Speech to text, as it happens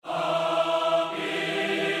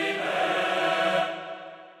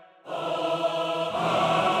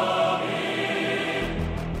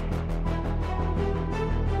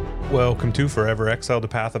Welcome to Forever Exile, the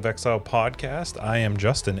Path of Exile podcast. I am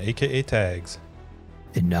Justin, aka Tags.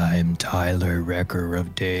 And I'm Tyler, Wrecker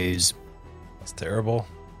of Days. That's terrible.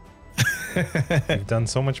 You've done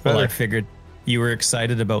so much better. Well, I figured you were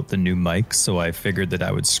excited about the new mic, so I figured that I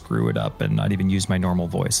would screw it up and not even use my normal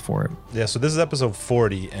voice for it. Yeah, so this is episode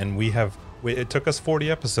 40, and it took us 40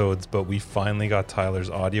 episodes, but we finally got Tyler's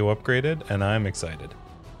audio upgraded, and I'm excited.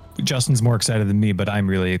 Justin's more excited than me, but I'm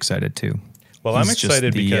really excited too. Well, I'm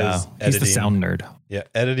excited because he's the sound nerd. Yeah,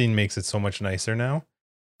 editing makes it so much nicer now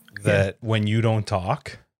that when you don't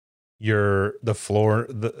talk, the floor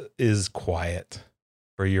is quiet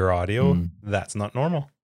for your audio. That's not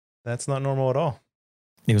normal. That's not normal at all.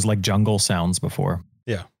 It was like jungle sounds before.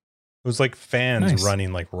 Yeah. It was like fans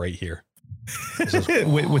running like right here.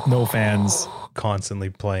 with no fans.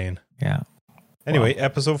 Constantly playing. Yeah. Anyway,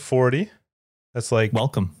 Episode 40. That's like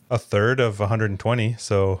welcome. A third of 120.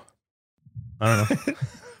 So I don't know.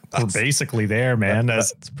 We're basically there, man.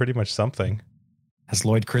 That's pretty much something. As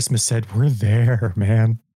Lloyd Christmas said, we're there,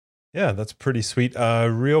 man. Yeah, that's pretty sweet.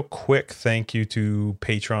 Real quick thank you to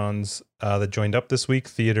patrons that joined up this week,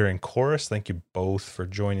 Theater and Chorus. Thank you both for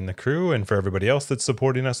joining the crew, and for everybody else that's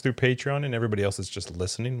supporting us through Patreon, and everybody else that's just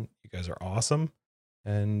listening. You guys are awesome.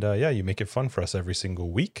 And you make it fun for us every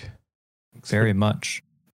single week. Very much.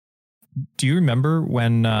 Do you remember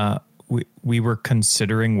when we were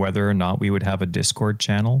considering whether or not we would have a Discord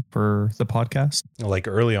channel for the podcast? Like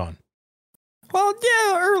early on. Well,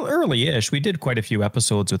 yeah, early-ish. We did quite a few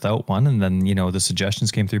episodes without one, and then, the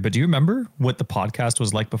suggestions came through. But do you remember what the podcast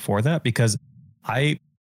was like before that? Because I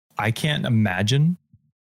can't imagine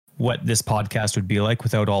what this podcast would be like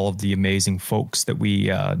without all of the amazing folks that we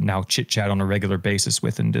now chit-chat on a regular basis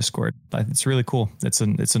with in Discord. It's really cool. It's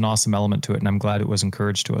an awesome element to it, and I'm glad it was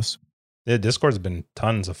encouraged to us. Yeah, Discord's been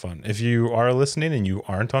tons of fun. If you are listening and you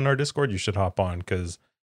aren't on our Discord, you should hop on, because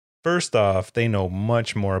first off, they know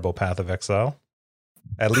much more about Path of Exile.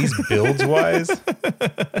 At least builds wise.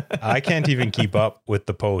 I can't even keep up with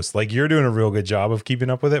the posts. Like, you're doing a real good job of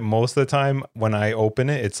keeping up with it. Most of the time when I open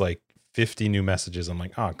it, it's like 50 new messages. I'm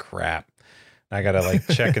like, oh crap. I gotta like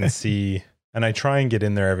check and see. And I try and get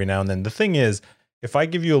in there every now and then. The thing is, if I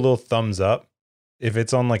give you a little thumbs up, if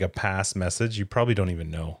it's on like a past message, you probably don't even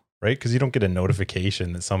know, right? Because you don't get a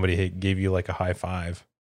notification that somebody gave you like a high five.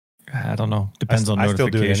 I don't know. Depends on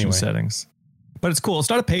notification settings. But it's cool. It's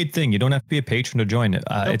not a paid thing. You don't have to be a patron to join it.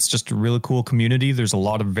 Nope. It's just a really cool community. There's a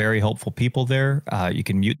lot of very helpful people there. You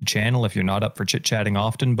can mute the channel if you're not up for chit-chatting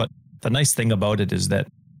often. But the nice thing about it is that,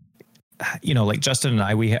 like Justin and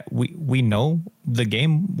I, we know the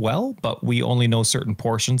game well, but we only know certain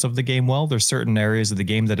portions of the game well. There's certain areas of the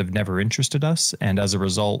game that have never interested us. And as a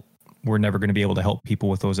result, we're never going to be able to help people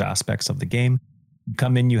with those aspects of the game.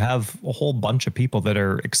 Come in, you have a whole bunch of people that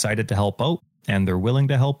are excited to help out, and they're willing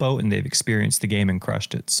to help out, and they've experienced the game and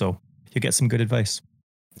crushed it. So you get some good advice.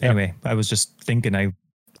 Anyway, I was just thinking I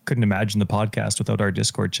couldn't imagine the podcast without our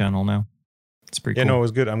Discord channel now. It's pretty cool. Yeah, no, it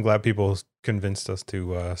was good. I'm glad people convinced us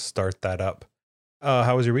to start that up.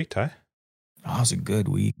 How was your week, Ty? Oh, it was a good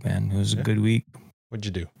week, man. It was a good week. What'd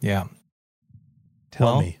you do? Yeah.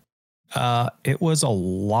 Tell me. It was a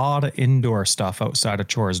lot of indoor stuff outside of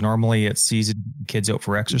chores. Normally it's easy to get kids out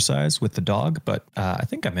for exercise with the dog, but I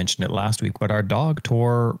think I mentioned it last week, but our dog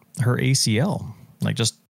tore her ACL, like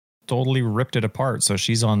just totally ripped it apart. So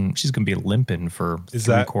she's going to be limping for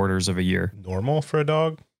 3/4 of a year. Normal for a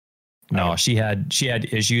dog? No, she had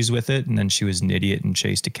issues with it, and then she was an idiot and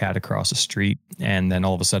chased a cat across the street, and then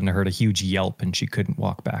all of a sudden I heard a huge yelp and she couldn't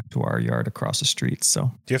walk back to our yard across the street.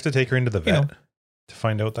 So do you have to take her into the vet? To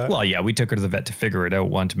find out that? Well, yeah, we took her to the vet to figure it out.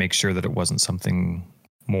 One, to make sure that it wasn't something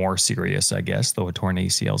more serious, I guess, though a torn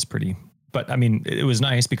ACL is pretty. But I mean, it was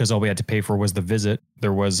nice because all we had to pay for was the visit.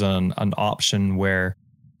 There was an option where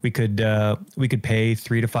we could pay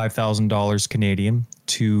 $3,000 to $5,000 Canadian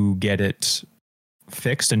to get it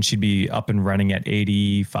fixed, and she'd be up and running at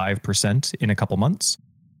 85% in a couple months.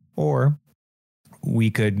 Or we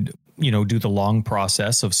could do the long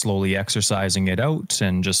process of slowly exercising it out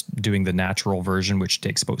and just doing the natural version, which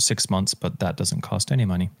takes about 6 months, but that doesn't cost any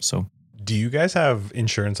money. So do you guys have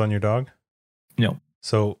insurance on your dog? No.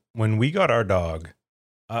 So when we got our dog,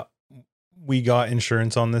 we got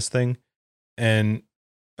insurance on this thing, and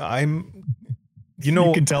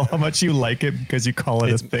you can tell how much you like it because you call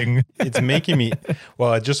it a thing. It's making me,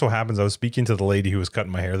 well, it just so happens I was speaking to the lady who was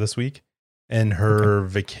cutting my hair this week, and her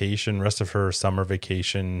rest of her summer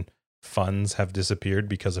vacation funds have disappeared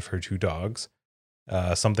because of her 2 dogs.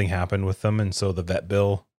 Something happened with them, and so the vet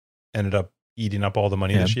bill ended up eating up all the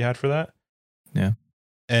money that she had for that. Yeah.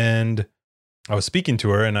 And I was speaking to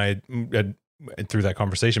her, and I had, through that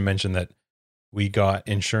conversation, mentioned that we got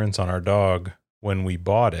insurance on our dog when we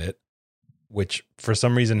bought it, which for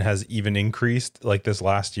some reason has even increased. Like this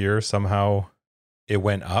last year, somehow it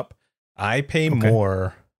went up. I pay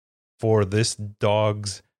more for this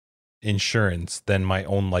dog's insurance than my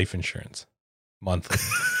own life insurance monthly.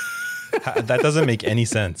 That doesn't make any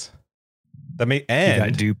sense. You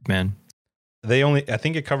got duped, man. I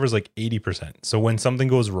think it covers like 80%. So when something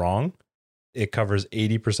goes wrong, it covers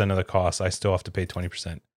 80% of the cost. I still have to pay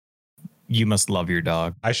 20%. You must love your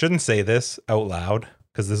dog. I shouldn't say this out loud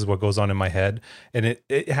because this is what goes on in my head. And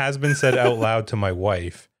it has been said out loud to my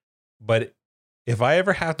wife. But if I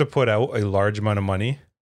ever have to put out a large amount of money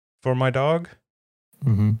for my dog,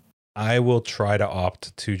 I will try to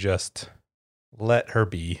opt to just let her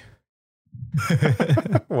be.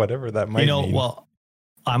 Whatever that might mean. Well,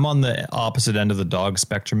 I'm on the opposite end of the dog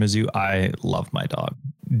spectrum as you. I love my dog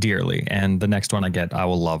dearly, and the next one I get, I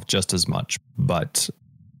will love just as much. But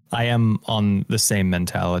I am on the same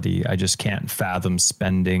mentality. I just can't fathom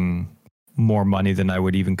spending more money than I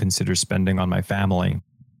would even consider spending on my family,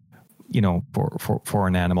 for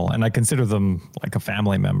an animal. And I consider them like a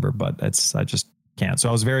family member, but I just can't. So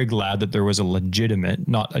I was very glad that there was a legitimate,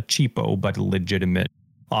 not a cheapo, but a legitimate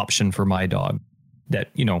option for my dog that,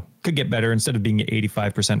 could get better. Instead of being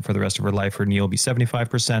 85% for the rest of her life, her knee will be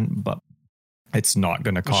 75%, but it's not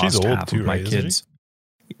going to cost half of my kids.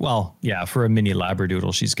 Well, yeah, for a mini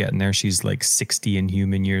Labradoodle, she's getting there. She's like 60 in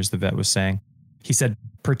human years, the vet was saying. He said,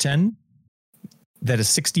 pretend that a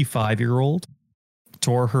 65-year-old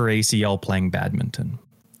tore her ACL playing badminton.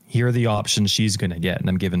 Here are the options she's going to get, and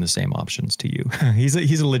I'm giving the same options to you. He's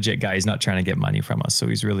a legit guy. He's not trying to get money from us, so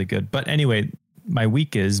he's really good. But anyway, my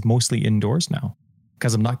week is mostly indoors now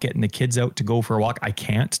because I'm not getting the kids out to go for a walk. I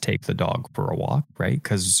can't take the dog for a walk, right?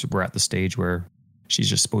 Because we're at the stage where she's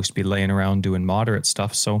just supposed to be laying around doing moderate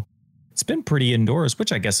stuff. So it's been pretty indoors,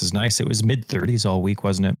 which I guess is nice. It was mid-30s all week,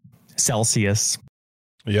 wasn't it? Celsius.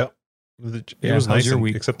 Yep. It was nice,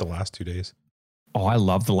 except the last 2 days. Oh, I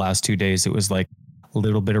love the last 2 days. It was like a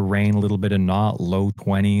little bit of rain, a little bit of not, low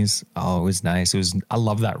 20s. Oh, it was nice. I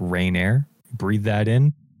love that rain air. Breathe that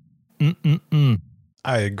in.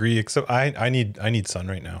 I agree. Except I need sun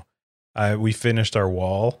right now. We finished our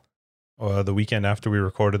wall the weekend after we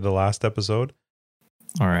recorded the last episode.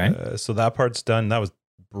 All right. So that part's done. That was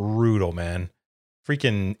brutal, man.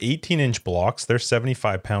 Freaking 18-inch blocks. They're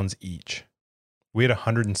 75 pounds each. We had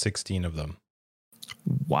 116 of them.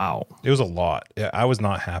 Wow. It was a lot. I was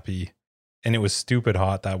not happy. And it was stupid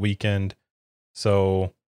hot that weekend.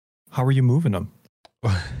 So how are you moving them?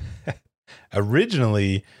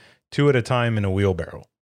 Originally, 2 at a time in a wheelbarrow.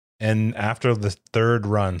 And after the third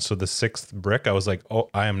run, so the 6th brick, I was like, oh,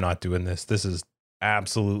 I am not doing this. This is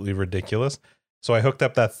absolutely ridiculous. So I hooked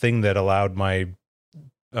up that thing that allowed my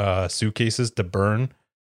suitcases to burn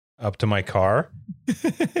up to my car.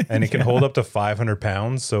 And it can hold up to 500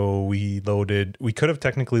 pounds. So we could have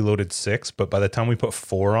technically loaded 6, but by the time we put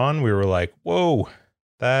 4 on, we were like, whoa,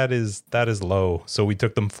 that is low. So we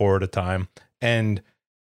took them 4 at a time. And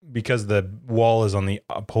because the wall is on the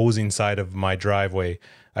opposing side of my driveway,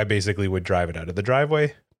 I basically would drive it out of the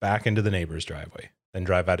driveway back into the neighbor's driveway, then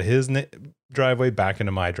drive out of his driveway back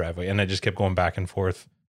into my driveway. And I just kept going back and forth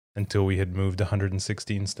until we had moved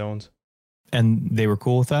 116 stones. And they were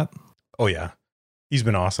cool with that? Oh, yeah. He's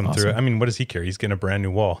been awesome through it. I mean, what does he care? He's getting a brand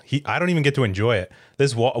new wall. I don't even get to enjoy it.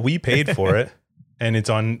 This wall, we paid for it. And it's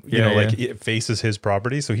on, it faces his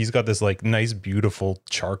property. So he's got this like nice, beautiful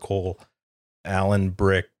charcoal Allen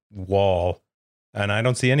brick wall, and I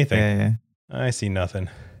don't see anything. Yeah. I see nothing.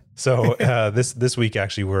 So this week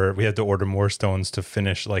actually we had to order more stones to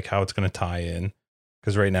finish like how it's going to tie in,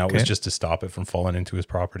 because right now it was just to stop it from falling into his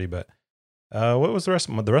property. But what was the rest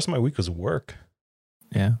of my week was work.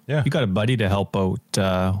 Yeah. You got a buddy to help out.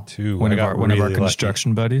 One of our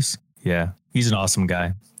construction buddies. Yeah, he's an awesome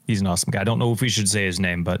guy. I don't know if we should say his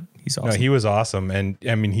name, but he's awesome. No, he was awesome. And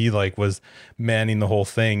I mean, he like was manning the whole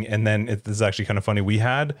thing. And then this is actually kind of funny. We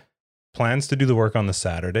had plans to do the work on the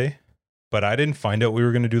Saturday, but I didn't find out we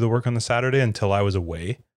were going to do the work on the Saturday until I was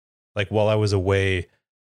away. Like while I was away,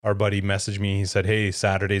 our buddy messaged me. He said, hey,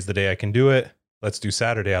 Saturday's the day I can do it. Let's do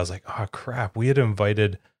Saturday. I was like, oh crap. We had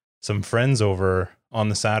invited some friends over on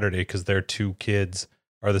the Saturday because their 2 kids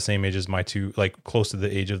are the same age as my 2, like close to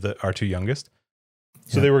the age of our 2 youngest.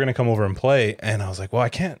 So they were going to come over and play. And I was like, well, I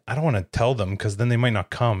don't want to tell them because then they might not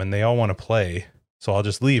come and they all want to play. So I'll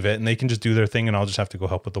just leave it and they can just do their thing and I'll just have to go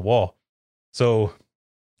help with the wall. So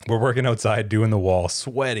we're working outside doing the wall,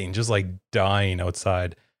 sweating, just like dying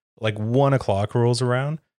outside. Like 1 o'clock rolls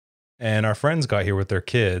around and our friends got here with their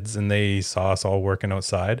kids and they saw us all working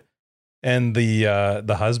outside. And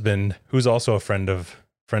the husband, who's also a friend of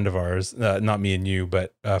friend of ours, not me and you,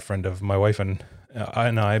 but a friend of my wife and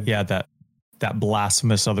I. Yeah, that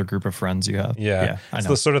blasphemous other group of friends you have. Yeah, it's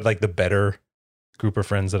the sort of like the better group of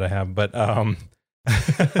friends that I have. But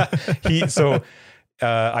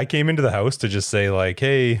I came into the house to just say like,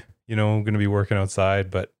 hey, I'm going to be working outside,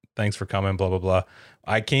 but thanks for coming, blah, blah, blah.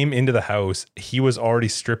 I came into the house. He was already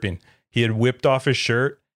stripping. He had whipped off his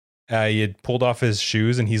shirt. He had pulled off his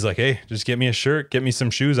shoes and he's like, hey, just get me a shirt, get me some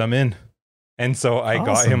shoes. I'm in. And so I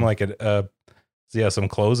got him like some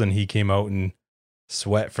clothes, and he came out and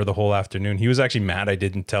sweat for the whole afternoon. He was actually mad I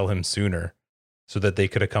didn't tell him sooner so that they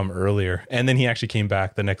could have come earlier. And then he actually came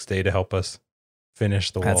back the next day to help us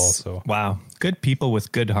finish the wall. So wow, good people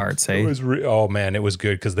with good hearts. Hey, it was it was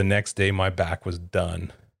good because the next day my back was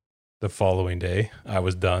done. The following day I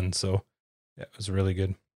was done. So yeah, it was really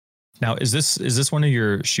good. Now, is this one of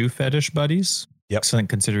your shoe fetish buddies? Yep. Excellent,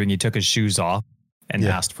 considering you took his shoes off and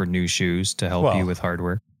asked for new shoes to help you with hard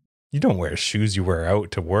work. You don't wear shoes you wear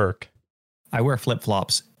out to work. I wear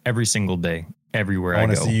flip-flops every single day, everywhere I go. I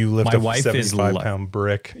want to see you lift a 75-pound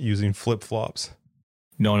brick using flip-flops.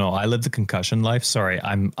 No, I live the concussion life. Sorry,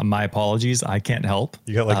 my apologies. I can't help.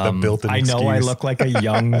 You got like the built-in excuse. I know I look like a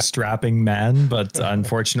young, strapping man, but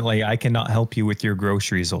unfortunately, I cannot help you with your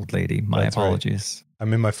groceries, old lady. My apologies. Right.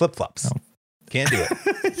 I'm in my flip-flops. No. Can't do it.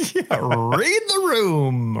 Read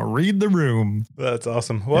the room. That's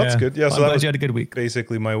awesome. Well, that's good. Yeah, so I'm glad you had a good week.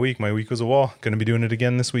 Basically, my week was a wall. Going to be doing it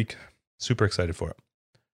again this week. Super excited for it.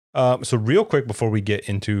 So real quick before we get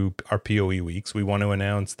into our PoE weeks, we want to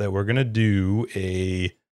announce that we're going to do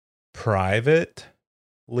a private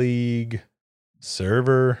league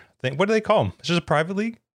server thing. What do they call them? It's just a private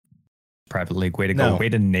league? Private league. Way to go. Way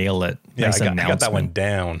to nail it. Yeah, nice I got that one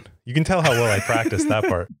down. You can tell how well I practiced that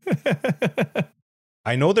part.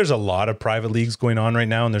 I know there's a lot of private leagues going on right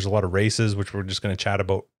now, and there's a lot of races, which we're just going to chat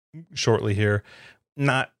about shortly here.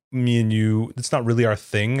 Not me and you. It's not really our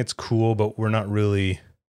thing. It's cool, but we're not the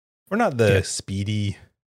speedy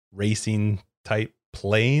racing type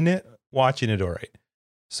playing it, watching it. All right.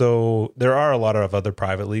 So there are a lot of other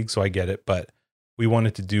private leagues, so I get it, but we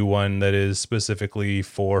wanted to do one that is specifically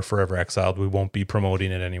for Forever Exiled. We won't be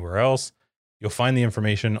promoting it anywhere else. You'll find the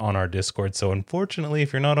information on our Discord. So unfortunately,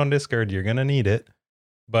 if you're not on Discord, you're going to need it.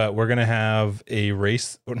 But we're going to have a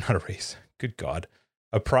race, or not a race, good God,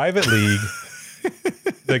 a private league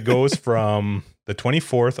that goes from the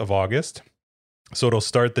 24th of August. So it'll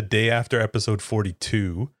start the day after episode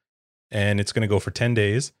 42, and it's going to go for 10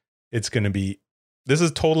 days. It's going to be, this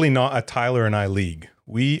is totally not a Tyler and I league.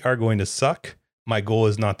 We are going to suck. My goal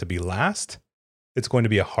is not to be last. It's going to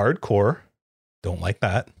be a hardcore. Don't like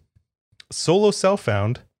that. Solo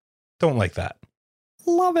self-found. Don't like that.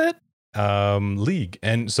 Love it. League.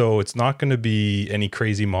 And so it's not going to be any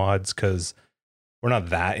crazy mods because we're not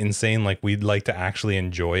that insane. Like, we'd like to actually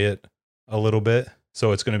enjoy it a little bit.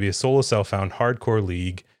 So it's going to be a solo self-found hardcore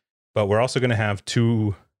league, but we're also going to have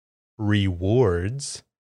 2 rewards.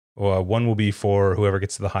 One will be for whoever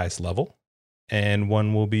gets to the highest level, and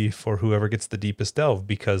one will be for whoever gets the deepest delve,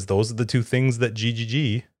 because those are the 2 things that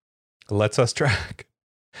GGG lets us track.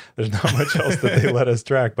 There's not much else that they let us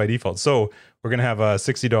track by default. So we're going to have a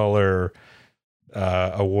 $60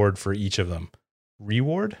 award for each of them.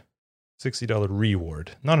 Reward? $60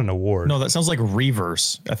 reward, not an award. No, that sounds like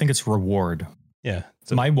reverse. I think it's reward. Yeah.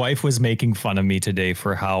 My wife was making fun of me today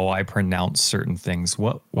for how I pronounce certain things.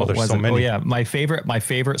 What there's so many. Oh yeah, my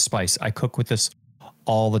favorite spice. I cook with this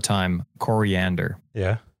all the time, coriander.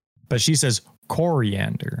 Yeah. But she says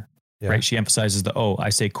coriander. Yeah. Right? She emphasizes the O. I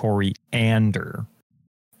say coriander.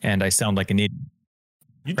 And I sound like an idiot.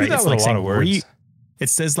 You do that with a lot of words. It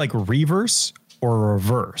says like reverse or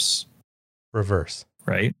reverse. Reverse.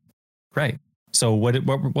 Right? Right. So what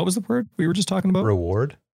was the word we were just talking about?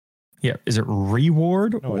 Reward. Yeah. Is it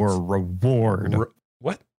reward or reward?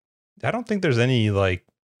 What? I don't think there's any like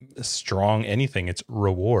strong anything. It's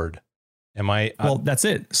reward. Am I? Well, that's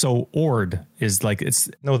it. So ord is like it's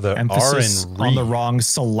the emphasis R in on the wrong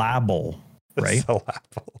syllable, right?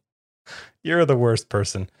 Syllable. You're the worst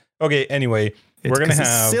person. Okay. Anyway, we're going to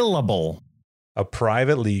have syllable. A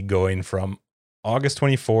private league going from August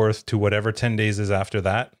 24th to whatever 10 days is after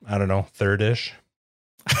that. I don't know, 3rd-ish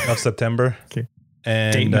of September. Okay.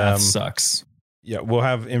 And date math sucks. Yeah, we'll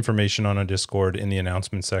have information on a Discord in the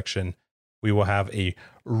announcement section. We will have a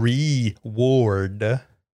reward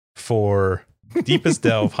for deepest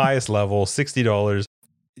delve, highest level, $60.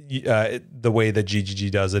 The way that GGG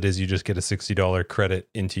does it is you just get a $60 credit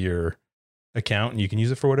into your account and you can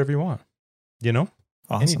use it for whatever you want. You know?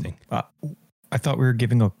 Awesome. Anything. I thought we were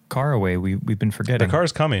giving a car away. We've been forgetting. The car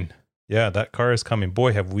is coming. Yeah, that car is coming.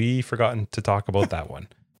 Boy, have we forgotten to talk about that one.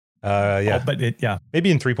 Yeah, but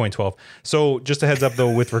maybe in 3.12. So just a heads up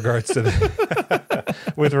though, with regards to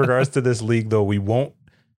with regards to this league though, we won't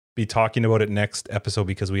be talking about it next episode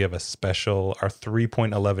because we have a special. Our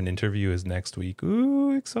 3.11 interview is next week.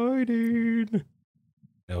 Ooh, excited!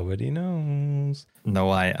 Nobody knows. No,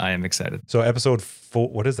 I am excited. So episode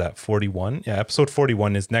what is that? 41? Yeah, episode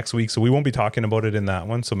 41 is next week. So we won't be talking about it in that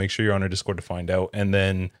one. So make sure you're on our Discord to find out. And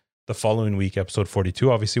then the following week, episode 42,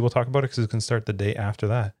 obviously we'll talk about it because it can start the day after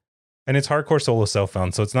that. And it's hardcore solo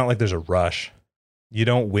self-found. So it's not like there's a rush. You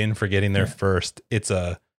don't win for getting there first. It's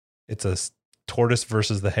a tortoise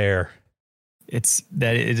versus the hare. It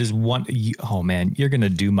is one. Oh man, you're going to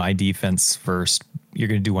do my defense first. You're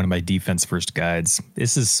going to do one of my defense first guides.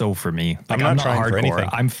 This is so for me. Like, I'm not trying hardcore. For anything.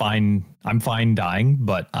 I'm fine dying,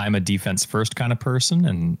 but I'm a defense first kind of person.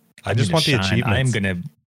 And I just want the achievements.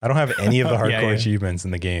 I don't have any of the hardcore achievements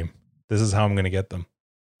in the game. This is how I'm going to get them.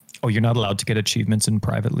 Oh, you're not allowed to get achievements in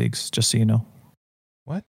private leagues, just so you know.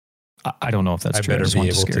 What? I don't know if that's true. I better be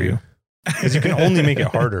able to. Because you can only make it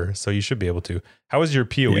harder, so you should be able to. How was your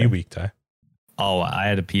PoE week, Ty? Oh, I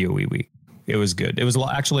had a PoE week. It was good. It was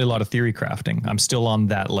actually a lot of theory crafting. I'm still on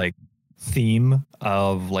that like theme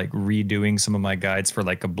of like redoing some of my guides for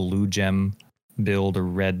like a blue gem build, a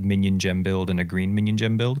red minion gem build, and a green minion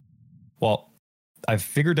gem build. Well, I've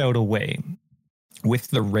figured out a way with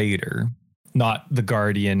the Raider, not the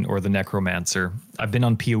Guardian or the Necromancer. I've been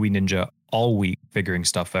on PoE Ninja all week figuring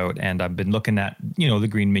stuff out, and I've been looking at, the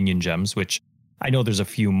green minion gems, which I know there's a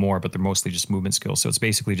few more, but they're mostly just movement skills. So it's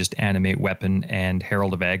basically just Animate Weapon and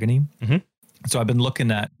Herald of Agony. Mm-hmm. So I've been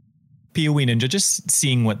looking at PoE Ninja, just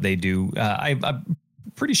seeing what they do. I'm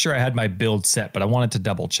pretty sure I had my build set, but I wanted to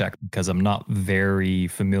double check because I'm not very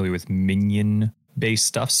familiar with minion-based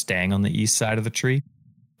stuff staying on the east side of the tree.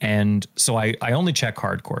 And so I only check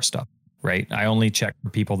hardcore stuff, right? I only check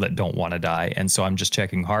for people that don't want to die. And so I'm just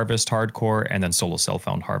checking Harvest Hardcore and then Solo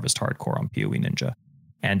Self-Found Harvest Hardcore on PoE Ninja.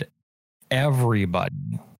 And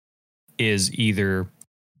everybody is either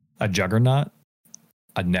a Juggernaut,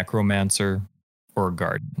 a Necromancer, or a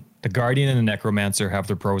Guardian. The Guardian and the Necromancer have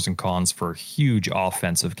their pros and cons for huge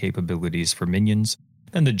offensive capabilities for minions,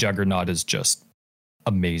 and the Juggernaut is just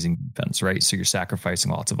amazing defense, right? So you're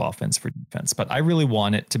sacrificing lots of offense for defense. But I really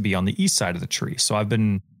want it to be on the east side of the tree. So I've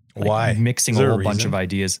been mixing a whole bunch of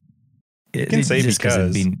ideas. You can say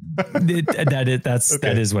because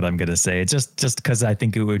that is what I'm going to say. It's just because I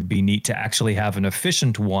think it would be neat to actually have an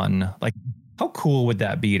efficient one. Like, how cool would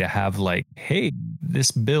that be to have like, hey,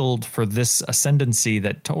 this build for this ascendancy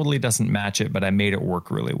that totally doesn't match it, but I made it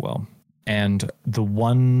work really well. And the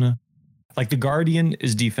one, like the Guardian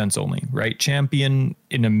is defense only, right? Champion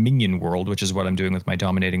in a minion world, which is what I'm doing with my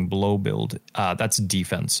Dominating Blow build. That's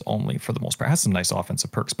defense only for the most part. It has some nice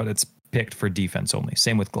offensive perks, but it's picked for defense only.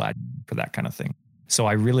 Same with Gladiator for that kind of thing. So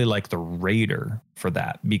I really like the Raider for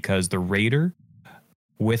that, because the Raider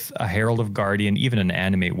with a Herald of Guardian, even an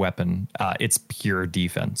Animate Weapon, it's pure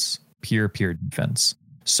defense, pure defense.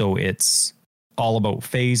 So it's all about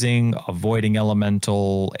phasing, avoiding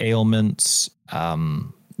elemental ailments,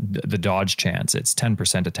 the dodge chance. It's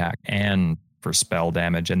 10% attack and for spell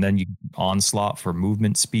damage, and then you onslaught for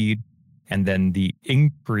movement speed, and then the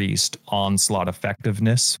increased onslaught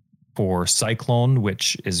effectiveness for Cyclone,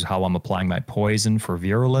 which is how I'm applying my poison for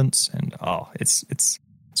virulence. And it's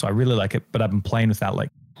so I really like it, but I've been playing with that like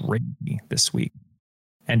crazy this week.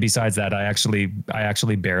 And besides that, I actually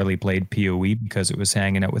barely played PoE because it was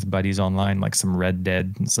hanging out with buddies online, like some Red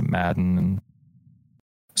Dead and some Madden. And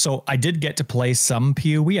so I did get to play some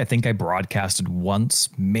PoE. I think I broadcasted once,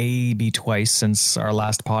 maybe twice since our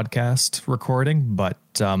last podcast recording, but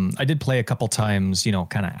I did play a couple times,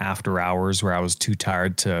 kind of after hours where I was too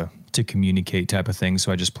tired to communicate type of thing.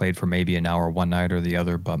 So I just played for maybe an hour one night or the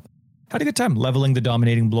other, but had a good time leveling the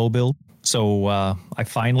Dominating Blow build. So I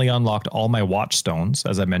finally unlocked all my Watchstones,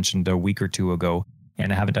 as I mentioned a week or two ago,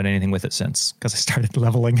 and I haven't done anything with it since because I started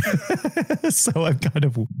leveling. So I've kind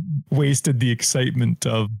of wasted the excitement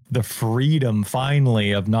of the freedom,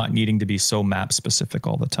 finally, of not needing to be so map specific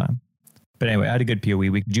all the time. But anyway, I had a good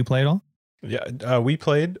PoE week. Did you play it all? Yeah, we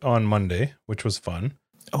played on Monday, which was fun.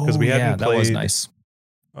 Oh, that was nice.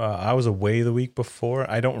 I was away the week before.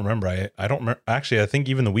 I don't remember. I don't remember. Actually, I think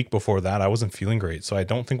even the week before that, I wasn't feeling great. So I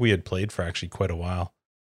don't think we had played for actually quite a while.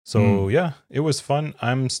 So yeah, it was fun.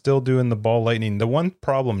 I'm still doing the ball lightning. The one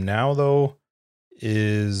problem now, though,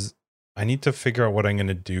 is I need to figure out what I'm going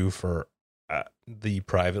to do for the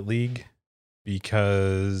private league,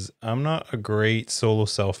 because I'm not a great solo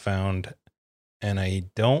self-found and I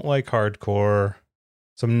don't like hardcore.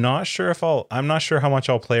 So I'm not sure how much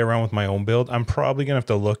I'll play around with my own build. I'm probably going to have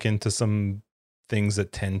to look into some things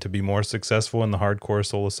that tend to be more successful in the hardcore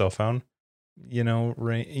solo self-found,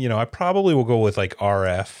 I probably will go with like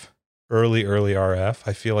RF, early RF.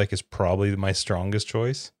 I feel like is probably my strongest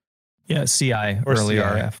choice. Yeah, CI, or early CI.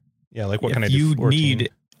 RF. Yeah, like what if can I do? If you need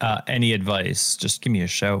any advice, just give me a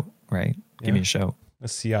shout, right? Give me a shout. A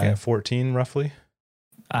CI at 14, roughly?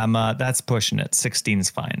 That's pushing it. 16 is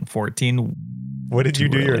fine. 14. What did you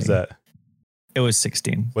do yours at? It was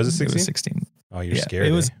 16. Was it 16? It was 16. Oh, you're scared.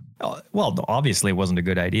 It was, well, obviously it wasn't a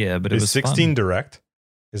good idea, but it was 16 fun. direct?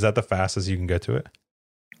 Is that the fastest you can get to it?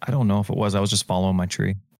 I don't know if it was. I was just following my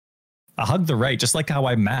tree. I hug the right, just like how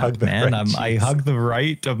I map, man. I hug the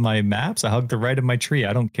right of my maps. I hug the right of my tree.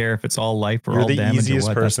 I don't care if it's all life or all damage. You're the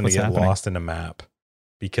easiest person to get lost in a map.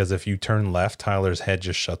 Because if you turn left, Tyler's head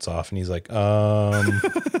just shuts off and he's like,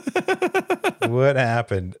 what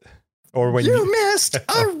happened? Or when you missed a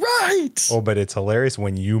right. Oh, but it's hilarious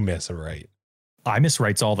when you miss a right. I miss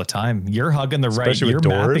rights all the time. You're hugging the right. You're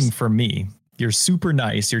mapping for me. You're super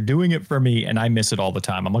nice. You're doing it for me. And I miss it all the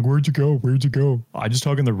time. I'm like, where'd you go? Where'd you go? I just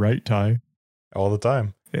hugging the right, Ty. All the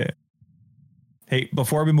time. Yeah. Hey,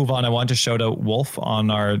 before we move on, I want to shout out Wolf on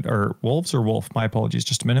Wolves or Wolf. My apologies.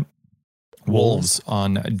 Just a minute. Wolves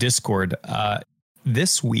on Discord.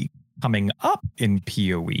 This week, coming up in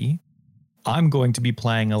PoE, I'm going to be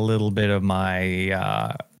playing a little bit of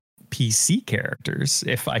my PC characters,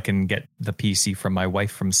 if I can get the PC from my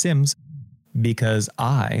wife from Sims, because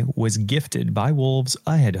I was gifted by Wolves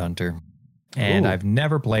a headhunter. And I've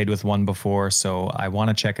never played with one before, so I want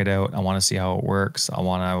to check it out. I want to see how it works. I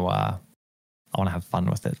want to have fun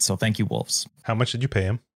with it. So thank you, Wolves. How much did you pay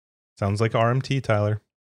him? Sounds like RMT, Tyler.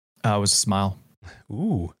 It was a smile.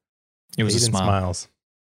 Ooh. It was a smile. Smiles.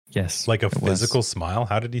 Yes. Like a physical smile?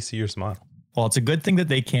 How did he see your smile? Well, it's a good thing that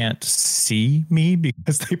they can't see me,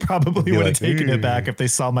 because they probably would have taken it back if they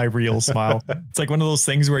saw my real smile. It's like one of those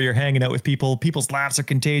things where you're hanging out with people. People's laughs are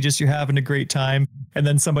contagious. You're having a great time. And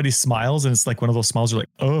then somebody smiles and it's like one of those smiles you're like,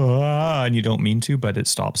 oh, and you don't mean to, but it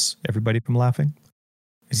stops everybody from laughing.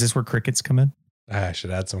 Is this where crickets come in? I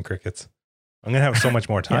should add some crickets. I'm going to have so much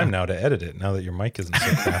more time now to edit it now that your mic isn't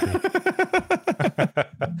so crappy.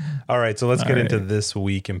 All right. So let's get into this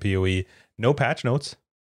week in PoE. No patch notes.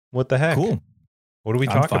 What the heck? Cool. What do we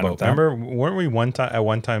talk about? Remember, weren't we at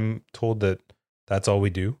one time told that that's all we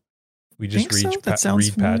do? We just read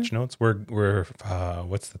patch notes. We're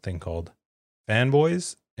what's the thing called?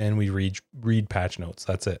 Fanboys, and we read patch notes.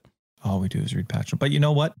 That's it. All we do is read patch notes. But you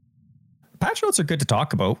know what? Patch notes are good to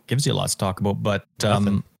talk about. Gives you lots to talk about. But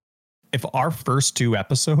if our first two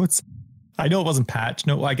episodes, I know it wasn't patch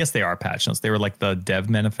note. Well, I guess they are patch notes. They were like the dev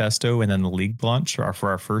manifesto and then the league launch for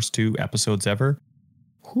our first two episodes ever.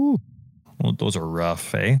 Whew. Well, those are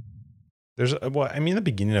rough, eh? The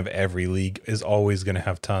beginning of every league is always going to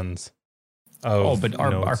have tons of but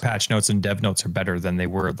our patch notes and dev notes are better than they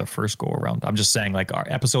were the first go around. I'm just saying, like, our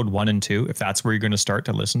episode 1 and 2, if that's where you're going to start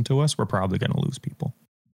to listen to us, we're probably going to lose people.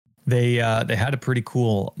 They had a pretty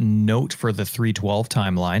cool note for the 312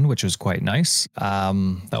 timeline, which was quite nice.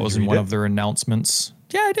 That was in one of their announcements.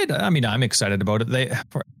 Yeah, I did. I mean, I'm excited about it.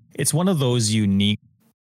 It's one of those unique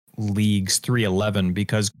leagues, 311,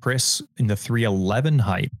 because Chris in the 311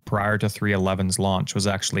 hype prior to 311's launch was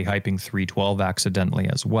actually hyping 312 accidentally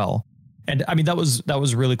as well. And I mean, that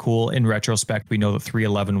was really cool. In retrospect, we know that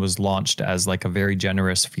 311 was launched as like a very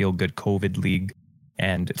generous feel good COVID league,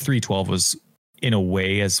 and 312 was, in a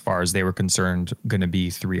way, as far as they were concerned, going to be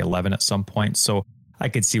 311 at some point. So I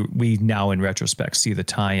could see, we now in retrospect see the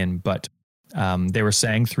tie-in, but they were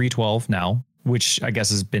saying 312 now, which I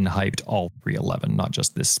guess has been hyped all 311, not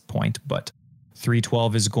just this point, but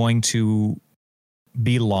 312 is going to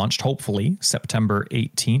be launched, hopefully, September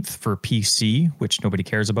 18th for PC, which nobody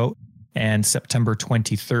cares about, and September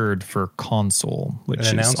 23rd for console, which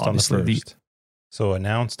is announced on the 1st. So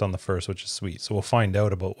announced on the 1st, which is sweet. So we'll find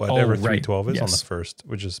out about whatever 312 is on the 1st,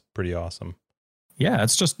 which is pretty awesome. Yeah,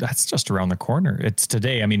 that's just around the corner. It's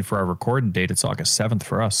today. I mean, for our recorded date, it's August 7th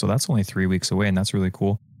for us. So that's only 3 weeks away, and that's really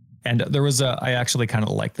cool. And there was I actually kind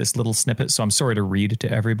of like this little snippet, so I'm sorry to read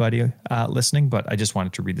to everybody listening, but I just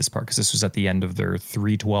wanted to read this part because this was at the end of their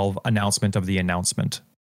 312 announcement of the announcement.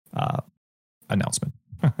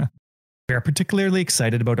 We are particularly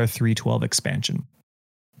excited about our 312 expansion.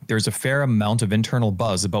 There's a fair amount of internal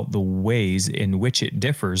buzz about the ways in which it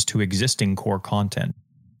differs to existing core content.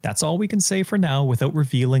 That's all we can say for now without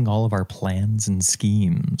revealing all of our plans and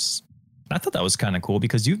schemes. I thought that was kind of cool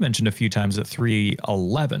because you've mentioned a few times that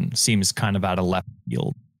 311 seems kind of out of left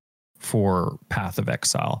field for Path of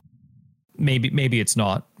Exile. Maybe it's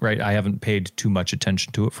not, right? I haven't paid too much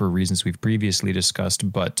attention to it for reasons we've previously discussed,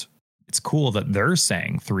 but it's cool that they're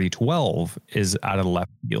saying 312 is out of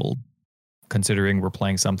left field considering we're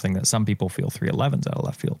playing something that some people feel 311's out of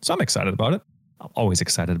left field. So I'm excited about it. I'm always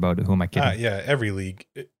excited about it. Who am I kidding? Yeah, every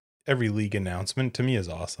league announcement to me is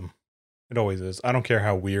awesome. It always is. I don't care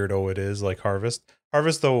how weirdo it is, like Harvest.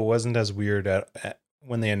 Harvest, though, it wasn't as weird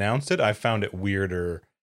when they announced it. I found it weirder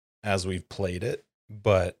as we've played it,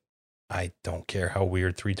 but I don't care how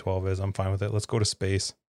weird 312 is. I'm fine with it. Let's go to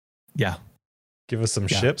space. Yeah. Give us some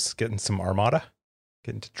ships, getting some Armada,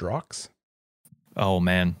 getting to Drox. Oh,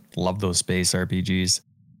 man. Love those space RPGs.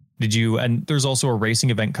 And there's also a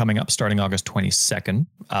racing event coming up starting August 22nd.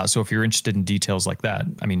 So if you're interested in details like that,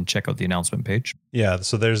 I mean, check out the announcement page. Yeah.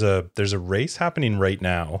 So there's a race happening right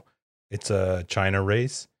now. It's a China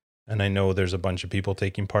race. And I know there's a bunch of people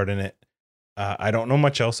taking part in it. I don't know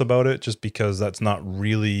much else about it just because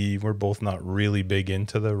we're both not really big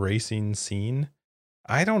into the racing scene.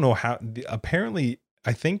 I don't know how, apparently,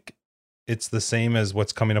 I think it's the same as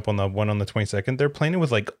what's coming up on the one on the 22nd. They're playing it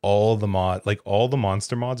with like all the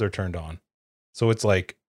monster mods are turned on. So it's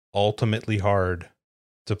like ultimately hard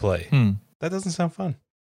to play. That doesn't sound fun.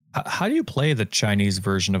 How do you play the Chinese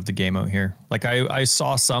version of the game out here? Like I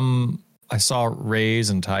saw Rays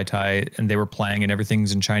and Tai, and they were playing and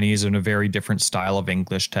everything's in Chinese in a very different style of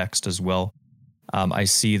English text as well. I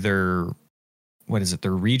see their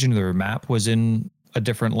region, their map was in a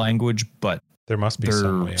different language, but there must be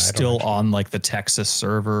some way. Still on like the Texas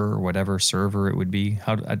server or whatever server it would be.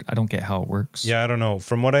 I don't get how it works. Yeah, I don't know.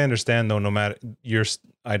 From what I understand, though,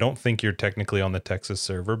 I don't think you're technically on the Texas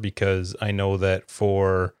server because I know that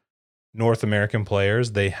for North American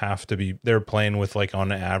players, they're playing with like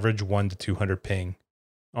on average 1 to 200 ping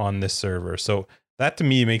on this server. So that to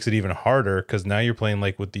me makes it even harder because now you're playing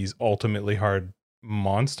like with these ultimately hard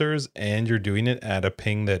monsters and you're doing it at a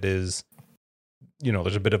ping that is,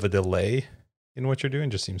 there's a bit of a delay in what you're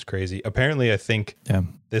doing. Just seems crazy. Apparently, I think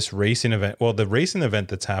this racing event, the racing event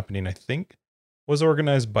that's happening, I think was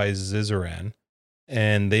organized by Zizaran,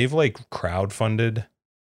 and they've like crowdfunded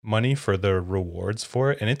money for the rewards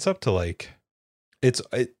for it. And it's up to like, it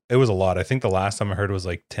was a lot. I think the last time I heard it was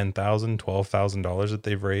like $10,000, $12,000 that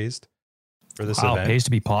they've raised for this event. It pays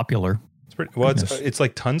to be popular. It's pretty, it's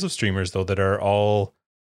like tons of streamers though, that are all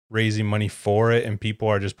raising money for it. And people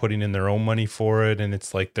are just putting in their own money for it. And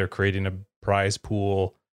it's like, they're creating a prize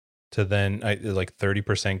pool to then like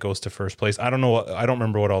 30% goes to first place. I don't know. I don't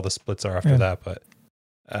remember what all the splits are after that, but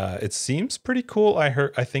it seems pretty cool.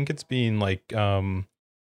 I think it's being like,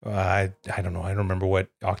 I don't know. I don't remember what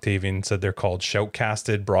Octavian said they're called.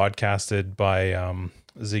 Shoutcasted, broadcasted by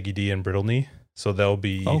Ziggy D and Brittleknee. So they'll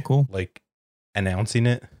be like announcing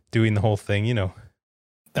it, doing the whole thing,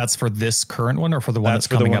 That's for this current one or for the one that's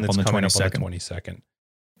coming up on the 22nd?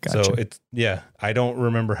 Gotcha. So I don't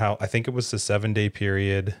remember how. I think it was a 7-day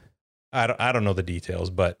period. I don't know the details,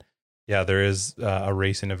 but yeah, there is a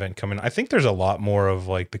racing event coming. I think there's a lot more of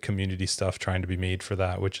like the community stuff trying to be made for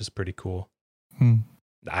that, which is pretty cool.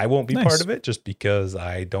 I won't be part of it just because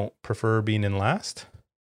I don't prefer being in last.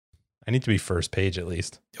 I need to be first page at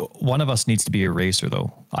least. One of us needs to be a racer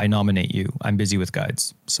though. I nominate you. I'm busy with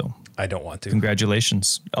guides, so I don't want to.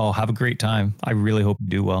 Congratulations. Oh, have a great time. I really hope you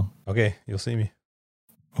do well. Okay, you'll see me.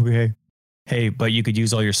 Okay. Hey, but you could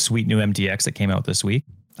use all your sweet new MTX that came out this week.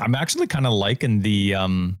 I'm actually kind of liking the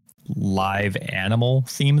live animal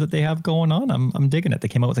theme that they have going on. I'm digging it. They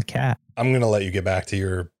came out with a cat. I'm going to let you get back to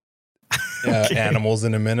your animals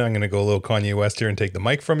in a minute. I'm going to go a little Kanye West here and take the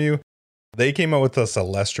mic from you. They came out with a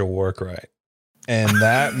Celestial Warcry. And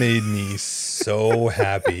that made me so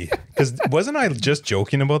happy. Because wasn't I just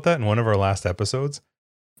joking about that in one of our last episodes?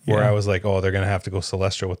 Where I was like, oh, they're going to have to go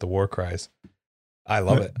Celestial with the Warcries. I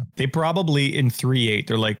love it. They probably in 3.8,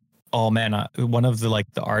 they're like, oh man, one of the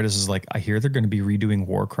artists is like, I hear they're going to be redoing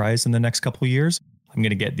Warcries in the next couple of years. I'm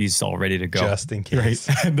going to get these all ready to go. Just in case.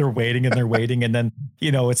 Right? And they're waiting. And then,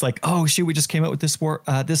 it's like, oh shoot, we just came out with this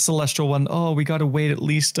this Celestial one. Oh, we got to wait at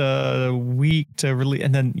least a week to release.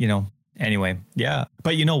 And then, anyway, yeah.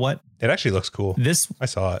 But you know what? It actually looks cool. I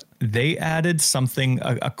saw it. They added something,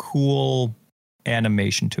 a cool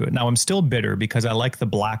animation to it. Now I'm still bitter because I like the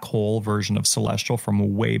black hole version of Celestial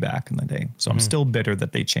from way back in the day. So I'm still bitter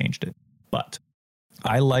that they changed it. But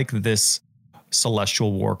I like this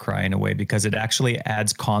Celestial Warcry in a way because it actually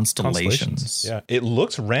adds constellations. Yeah, it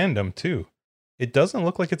looks random too. It doesn't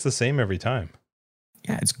look like it's the same every time.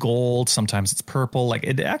 Yeah, it's gold. Sometimes it's purple. Like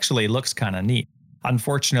it actually looks kind of neat.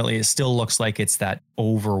 Unfortunately, it still looks like it's that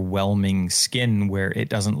overwhelming skin where it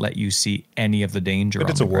doesn't let you see any of the danger.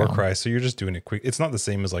 But it's a Warcry, so you're just doing it quick. It's not the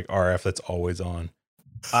same as like RF that's always on.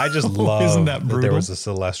 I just love that there was a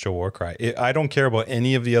Celestial Warcry. I don't care about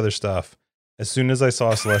any of the other stuff. As soon as I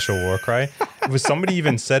saw a Celestial Warcry, it was somebody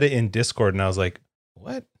even said it in Discord, and I was like,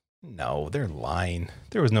 "What? No, they're lying.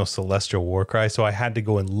 There was no celestial war cry, so I had to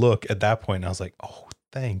go and look at that point. And I was like, oh,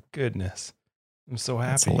 thank goodness. I'm so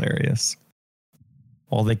happy. That's hilarious.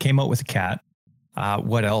 Well, they came out with a cat.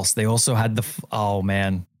 What else? They also had oh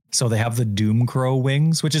man. So they have the Doom Crow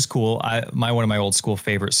wings, which is cool. One of my old school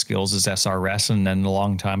favorite skills is SRS. And then a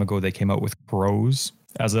long time ago, they came out with crows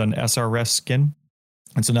as an SRS skin.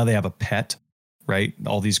 And so now they have a pet, right?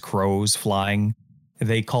 All these crows flying.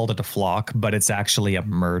 They called it a flock, but it's actually a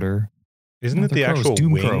murder. Isn't it the crows, actual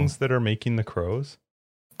Doom wings that are making the crows?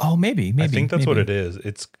 Oh, maybe. I think that's what it is.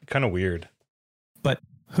 It's kind of weird. But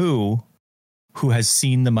who has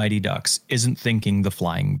seen the Mighty Ducks isn't thinking the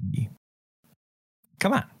flying bee?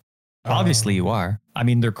 Come on. Obviously you are. I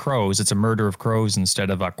mean, they're crows. It's a murder of crows instead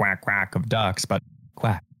of a quack, quack of ducks, but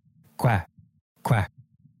quack, quack, quack.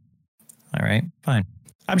 All right, fine.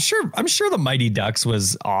 I'm sure the Mighty Ducks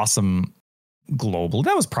was awesome global.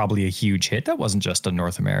 That was probably a huge hit. That wasn't just a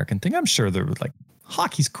North American thing. I'm sure there was like,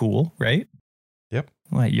 hockey's cool, right? Yep.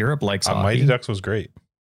 Well, Europe likes hockey. Mighty Ducks was great.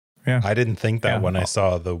 Yeah. I didn't think that when I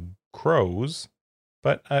saw the crows,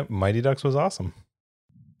 but Mighty Ducks was awesome.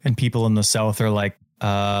 And people in the South are like,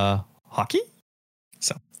 hockey?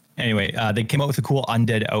 So anyway, they came out with a cool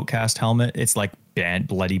Undead Outcast helmet. It's like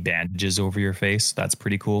bloody bandages over your face. That's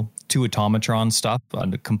pretty cool. 2 Automatron stuff,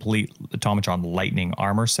 a complete Automatron Lightning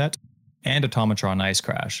armor set, and Automatron Ice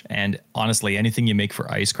Crash. And honestly, anything you make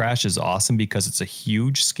for Ice Crash is awesome because it's a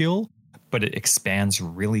huge skill, but it expands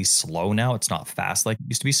really slow now. It's not fast like it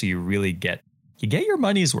used to be. So you really get your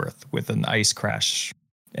money's worth with an Ice Crash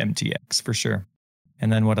MTX for sure.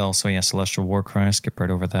 And then what else? Oh yeah, Celestial Warcry. Skip right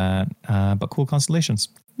over that. But cool constellations.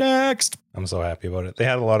 Next. I'm so happy about it. They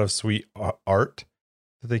had a lot of sweet art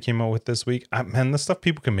that they came out with this week. Man, the stuff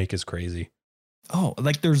people can make is crazy. Oh,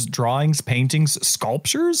 like there's drawings, paintings,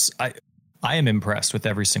 sculptures. I am impressed with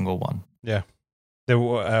every single one. Yeah. There,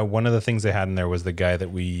 one of the things they had in there was the guy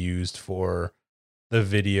that we used for the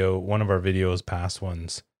video, one of our videos, past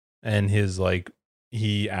ones. And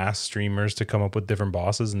he asked streamers to come up with different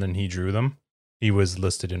bosses and then he drew them. He was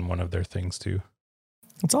listed in one of their things too.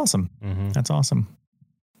 That's awesome. Mm-hmm. That's awesome.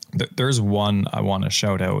 There's one I want to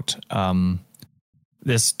shout out.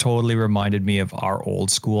 This totally reminded me of our old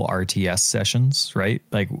school RTS sessions, right?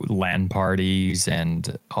 Like LAN parties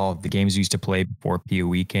and all of the games we used to play before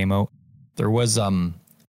PoE came out. There was an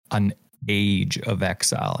Age of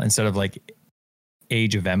Exile instead of like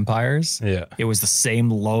Age of Empires. Yeah. It was the same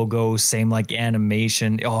logo, same like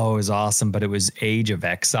animation. Oh, it was awesome, but it was Age of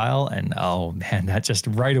Exile. And oh man, that just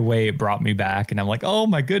right away it brought me back. And I'm like, oh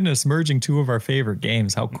my goodness, merging 2 of our favorite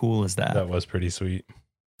games. How cool is that? That was pretty sweet.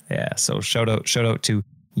 Yeah. So shout out to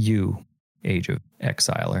you, Age of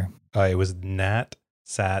Exiler. It was Nat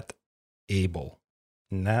Sat Able.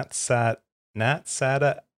 Nat Sata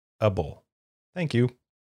Able. Thank you.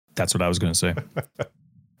 That's what I was going to say.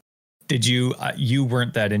 Did you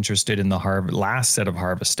weren't that interested in the last set of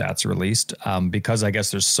Harvest stats released because I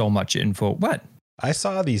guess there's so much info. What? I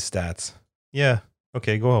saw these stats. Yeah.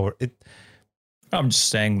 Okay, go over it. I'm just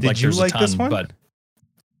saying. Did you like this one? But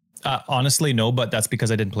honestly, no. But that's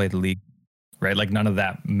because I didn't play the league, right? Like none of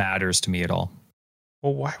that matters to me at all.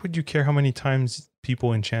 Well, why would you care how many times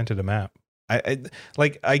people enchanted a map? I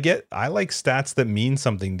like stats that mean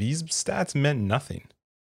something. These stats meant nothing.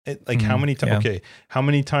 How many times? Yeah. Okay, how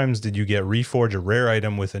many times did you get reforge a rare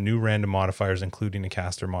item with a new random modifiers, including a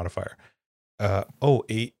caster modifier?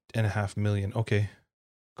 8.5 million. Okay,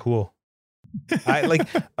 cool. I like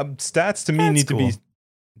stats to me need cool. to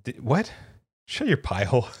be what? Shut your pie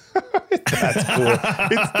hole. That's cool.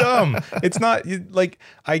 It's dumb. It's not like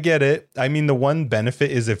I get it. I mean, the one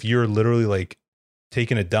benefit is if you're literally like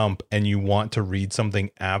taking a dump and you want to read something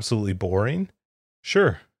absolutely boring.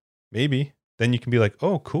 Sure, maybe. Then you can be like,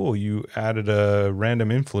 oh, cool. You added a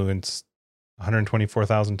random influence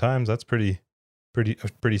 124,000 times. That's pretty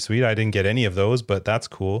sweet. I didn't get any of those, but that's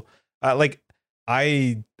cool. I like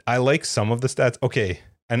some of the stats. Okay.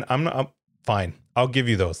 And I'm fine. I'll give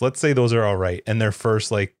you those. Let's say those are all right. And their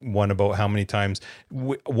first like one about how many times.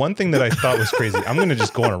 One thing that I thought was crazy. I'm going to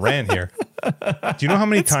just go on a rant here. Do you know how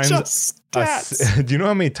many times? Do you know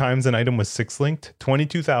how many times an item was 6-linked?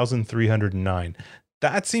 22,309.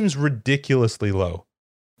 That seems ridiculously low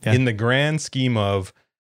in the grand scheme of,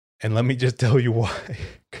 and let me just tell you why,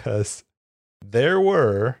 because there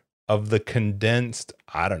were of the condensed,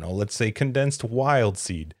 I don't know, let's say condensed wild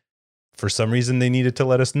seed. For some reason, they needed to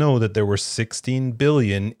let us know that there were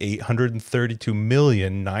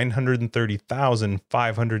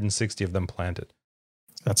 16,832,930,560 of them planted.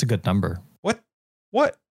 That's a good number. What?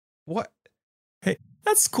 Hey,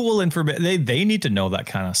 that's cool information. They need to know that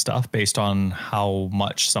kind of stuff based on how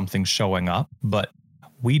much something's showing up. But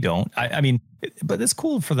We don't. I mean, but it's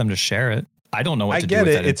cool for them to share it. I don't know what to do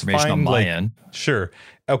with that information on my end. Sure.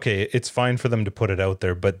 Okay. It's fine for them to put it out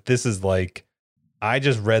there, but this is like, I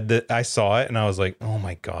just read that, I saw it and I was like, oh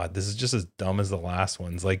my God, this is just as dumb as the last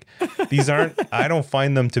ones. Like these aren't, I don't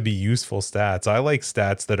find them to be useful stats. I like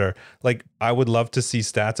stats that are like, I would love to see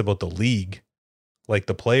stats about the league, like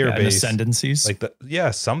the player base. Ascendancies.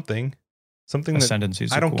 Like something ascendancies.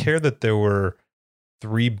 That I don't care that there were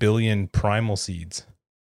 3 billion primal seeds.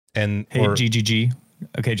 And hey, GGG.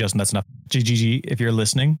 Okay, Justin, that's enough. GGG, if you're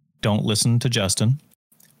listening, don't listen to Justin.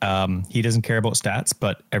 He doesn't care about stats,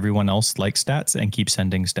 but everyone else likes stats and keeps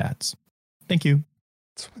sending stats. Thank you.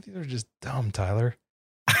 Some of these are just dumb, Tyler.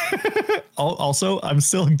 Also, I'm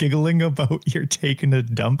still giggling about your taking a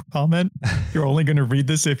dump comment. You're only going to read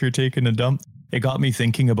this if you're taking a dump. It got me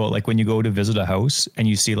thinking about like when you go to visit a house and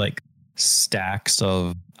you see like stacks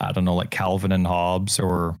of, I don't know, like Calvin and Hobbes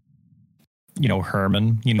or, you know,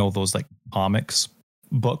 Herman, you know, those like comics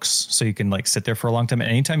books. So you can like sit there for a long time. And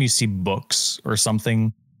anytime you see books or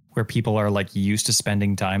something where people are like used to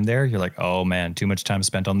spending time there, you're like, oh man, too much time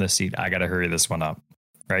spent on this seat. I got to hurry this one up.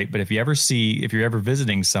 Right. But if you're ever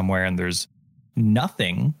visiting somewhere and there's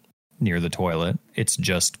nothing near the toilet, it's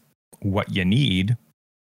just what you need,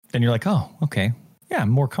 then you're like, oh, okay. Yeah, I'm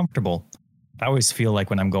more comfortable. I always feel like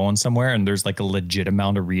when I'm going somewhere and there's like a legit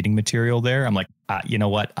amount of reading material there, I'm like, you know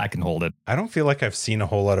what? I can hold it. I don't feel like I've seen a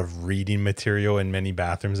whole lot of reading material in many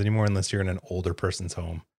bathrooms anymore, unless you're in an older person's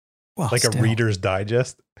home. Well, like still. A Reader's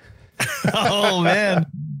Digest. Oh, man.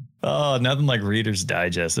 Oh, nothing like Reader's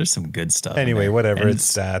Digest. There's some good stuff. Anyway, whatever.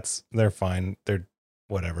 It's stats. They're fine. They're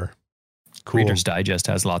whatever. Cool. Reader's Digest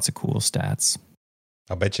has lots of cool stats.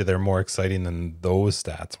 I'll bet you they're more exciting than those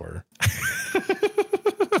stats were.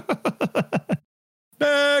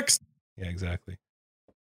 Next. Yeah, exactly.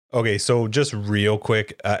 Okay, so just real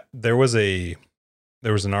quick, there was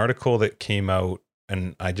an article that came out,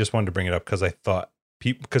 and I just wanted to bring it up because I thought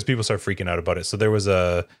because people start freaking out about it. So there was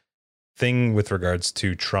a thing with regards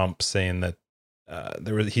to Trump saying that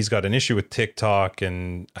he's got an issue with TikTok,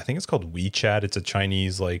 and I think it's called WeChat. It's a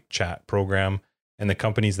Chinese like chat program, and the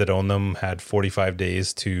companies that own them had 45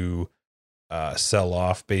 days to sell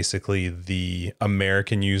off basically the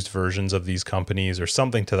American used versions of these companies or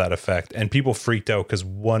something to that effect. And people freaked out because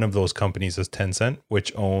one of those companies is Tencent,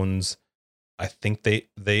 which owns, I think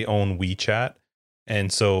they own WeChat.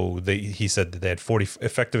 And so he said that they had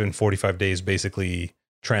effective in 45 days, basically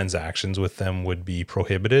transactions with them would be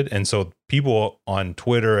prohibited. And so people on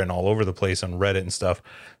Twitter and all over the place on Reddit and stuff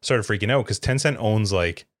started freaking out because Tencent owns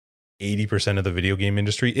like 80% of the video game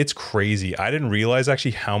industry. It's crazy. I didn't realize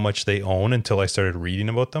actually how much they own until I started reading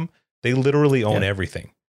about them. They literally own everything.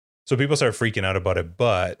 So people started freaking out about it,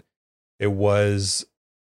 but it was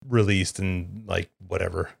released in like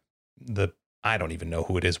whatever. I don't even know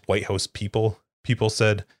who it is. White House people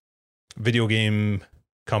said video game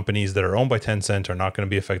companies that are owned by Tencent are not going to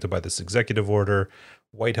be affected by this executive order.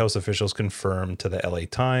 White House officials confirmed to the LA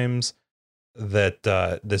Times that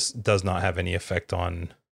this does not have any effect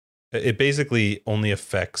on. It basically only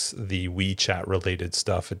affects the WeChat related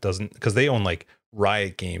stuff. It doesn't, because they own like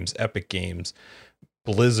Riot Games, Epic Games,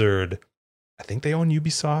 Blizzard. I think they own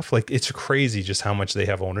Ubisoft. Like it's crazy just how much they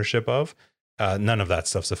have ownership of. None of that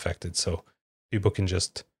stuff's affected. So people can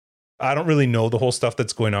just, I don't really know the whole stuff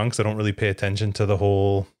that's going on because I don't really pay attention to the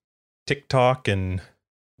whole TikTok and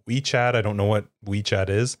WeChat. I don't know what WeChat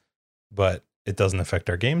is, but it doesn't affect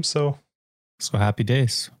our games. So happy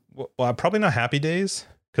days. Well, probably not happy days,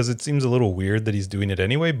 because it seems a little weird that he's doing it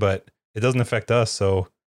anyway, but it doesn't affect us, so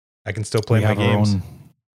I can still play my games.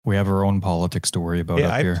 We have our own politics to worry about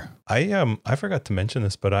up here. I forgot to mention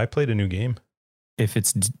this, but I played a new game. If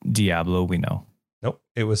it's Diablo, we know. Nope,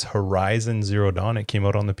 it was Horizon Zero Dawn. It came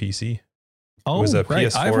out on the PC. Oh, it was a right.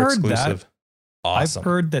 PS4 exclusive. That. Awesome. I've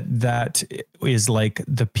heard that is like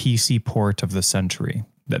the PC port of the century,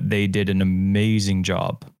 that they did an amazing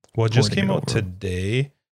job. Well, it just came out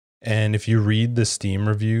today. And if you read the Steam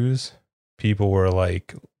reviews, people were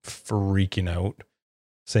like freaking out,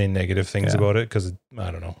 saying negative things about it because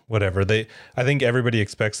I don't know, whatever. I think everybody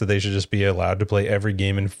expects that they should just be allowed to play every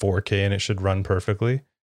game in 4K and it should run perfectly.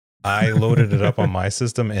 I loaded it up on my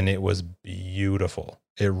system and it was beautiful.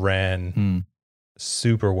 It ran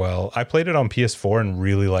super well. I played it on PS4 and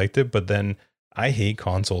really liked it, but then I hate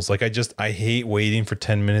consoles. Like I hate waiting for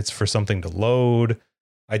 10 minutes for something to load.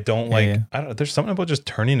 I don't like, I don't know. There's something about just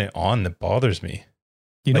turning it on that bothers me.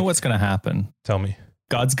 You know what's going to happen? Tell me.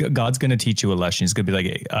 God's going to teach you a lesson. He's going to be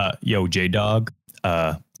like, yo, J-Dog,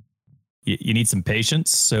 you need some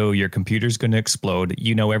patience. So your computer's going to explode.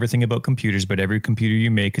 You know everything about computers, but every computer you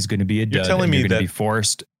make is going to be a dud. You're telling me you're going to be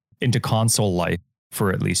forced into console life.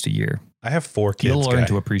 for at least a year. I have 4 kids. You'll learn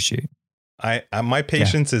to appreciate. My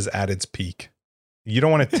patience is at its peak. You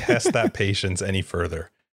don't want to test that patience any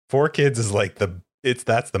further. 4 kids is like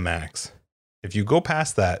that's the max. If you go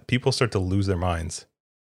past that, people start to lose their minds.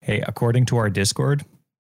 Hey, according to our Discord,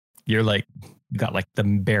 you got like the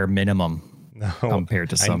bare minimum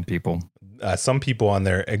compared to some people. Some people on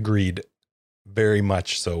there agreed very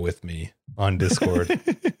much so with me on Discord.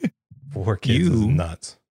 4 kids is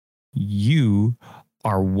nuts. You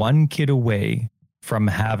are 1 kid away from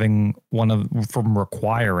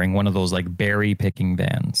requiring one of those like berry picking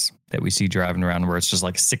vans that we see driving around where it's just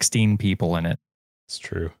like 16 people in it. It's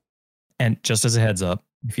true. And just as a heads up,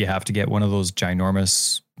 if you have to get one of those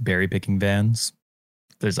ginormous berry picking vans,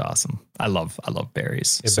 there's awesome. I love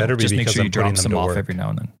berries. It better be just because make sure you I'm drop putting some them to off work. every now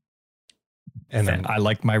and then. And I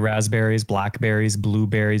like my raspberries, blackberries,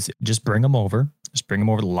 blueberries. Just bring them over. Just bring them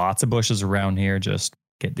over to lots of bushes around here. Just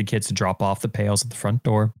get the kids to drop off the pails at the front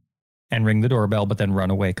door and ring the doorbell, but then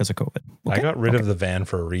run away because of COVID. Okay? I got rid of the van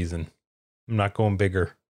for a reason. I'm not going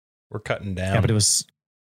bigger. We're cutting down. Yeah, but it was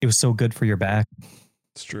so good for your back.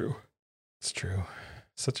 It's true.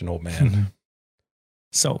 Such an old man.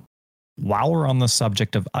 So while we're on the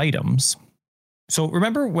subject of items, so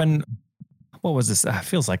remember what was this? It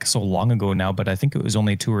feels like so long ago now, but I think it was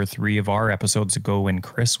only 2 or 3 of our episodes ago when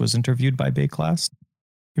Chris was interviewed by Bay Class.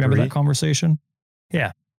 You remember that conversation?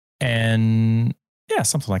 Yeah. And yeah,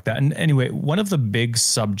 something like that. And anyway, one of the big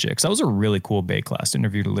subjects, that was a really cool Bay Class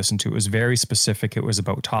interview to listen to. It was very specific. It was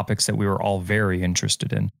about topics that we were all very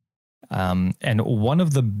interested in. And one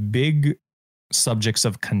of the big subjects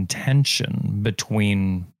of contention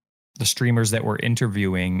between the streamers that we're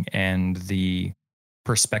interviewing and the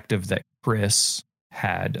perspective that Chris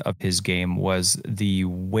had of his game was the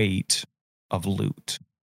weight of loot.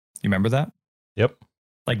 You remember that? Yep.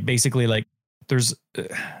 Like basically like there's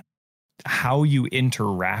how you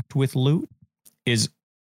interact with loot is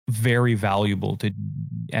very valuable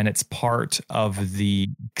and it's part of the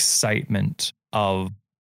excitement of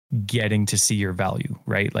getting to see your value,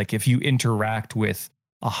 right? Like if you interact with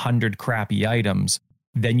 100 crappy items,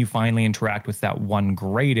 then you finally interact with that one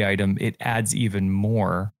great item, it adds even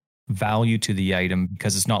more value to the item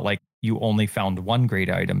because it's not like you only found one great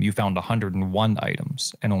item, you found 101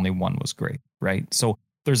 items and only one was great, right? So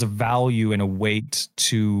there's a value and a weight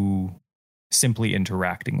to simply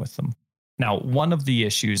interacting with them. Now, one of the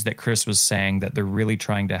issues that Chris was saying that they're really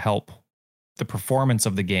trying to help the performance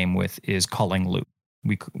of the game with is culling loot.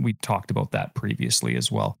 We talked about that previously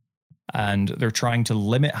as well. And they're trying to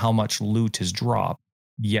limit how much loot is dropped,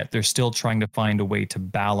 yet they're still trying to find a way to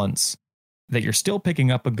balance that you're still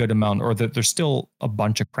picking up a good amount or that there's still a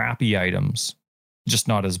bunch of crappy items, just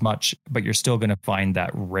not as much, but you're still going to find that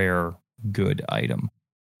rare good item.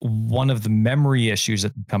 One of the memory issues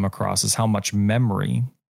that come across is how much memory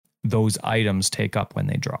those items take up when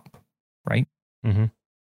they drop, right? Mm-hmm.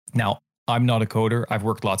 Now, I'm not a coder. I've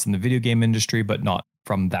worked lots in the video game industry, but not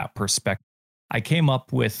from that perspective. I came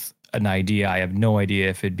up with an idea. I have no idea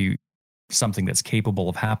if it'd be something that's capable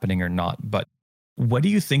of happening or not, but what do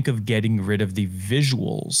you think of getting rid of the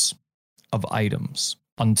visuals of items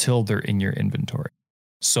until they're in your inventory?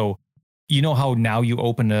 So, you know how now you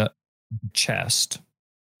open a chest,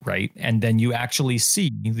 right? And then you actually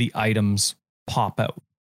see the items pop out.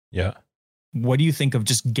 Yeah. What do you think of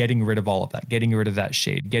just getting rid of all of that, getting rid of that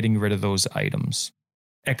shade, getting rid of those items,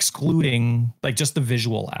 excluding like just the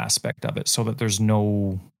visual aspect of it so that there's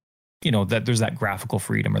no, that there's that graphical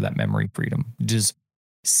freedom or that memory freedom, just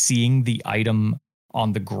seeing the item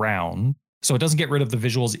on the ground. So it doesn't get rid of the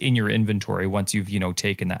visuals in your inventory once you've,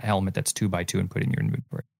 taken that helmet that's 2x2 and put it in your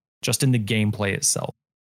inventory, just in the gameplay itself.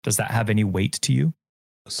 Does that have any weight to you?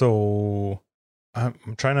 So I'm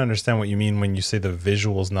trying to understand what you mean when you say the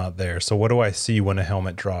visual's not there. So what do I see when a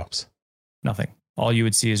helmet drops? Nothing. All you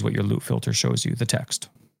would see is what your loot filter shows you, the text.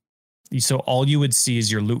 So all you would see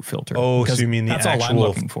is your loot filter. Oh, so you mean the that's actual all I'm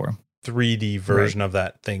looking for. 3D version of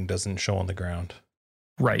that thing doesn't show on the ground.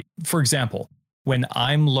 Right. For example, when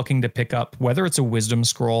I'm looking to pick up, whether it's a wisdom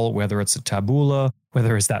scroll, whether it's a tabula,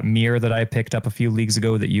 whether it's that mirror that I picked up a few leagues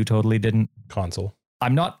ago that you totally didn't. Console.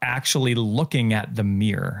 I'm not actually looking at the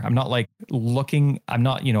mirror. I'm not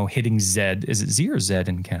hitting Z. Is it Z or Z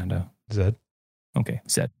in Canada? Z. Okay,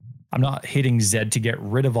 Z. I'm not hitting Z to get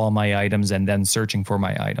rid of all my items and then searching for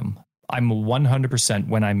my item. I'm 100%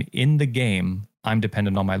 when I'm in the game, I'm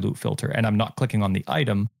dependent on my loot filter and I'm not clicking on the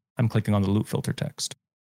item. I'm clicking on the loot filter text.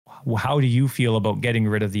 How do you feel about getting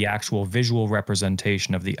rid of the actual visual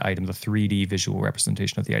representation of the item, the 3D visual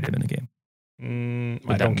representation of the item in the game?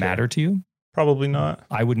 Would that matter to you? Probably not.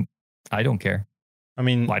 I wouldn't. I don't care. I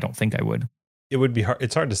mean, I don't think I would. it would be hard.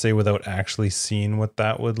 It's hard to say without actually seeing what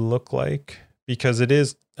that would look like, because it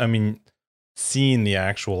is, I mean, seeing the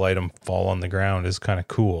actual item fall on the ground is kind of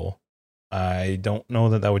cool. I don't know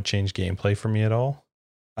that would change gameplay for me at all.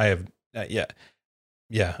 I have,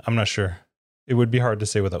 yeah, I'm not sure. It would be hard to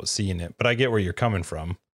say without seeing it, but I get where you're coming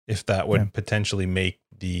from. If that would potentially make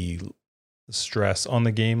the stress on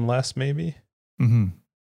the game less, maybe. Mm-hmm.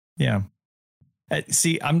 Yeah.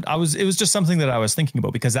 See, it was just something that I was thinking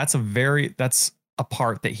about, because that's a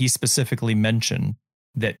part that he specifically mentioned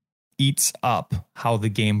that eats up how the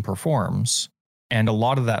game performs. And a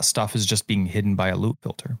lot of that stuff is just being hidden by a loot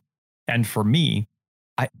filter. And for me,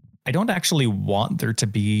 I don't actually want there to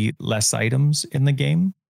be less items in the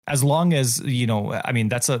game, as long as, you know, I mean,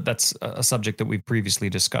 that's a subject that we've previously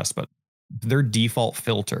discussed, but their default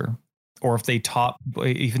filter, or if they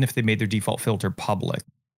even if they made their default filter public,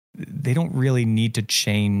 they don't really need to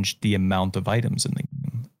change the amount of items in the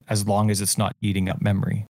game, as long as it's not eating up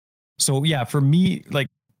memory. So yeah, for me, like,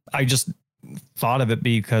 I just thought of it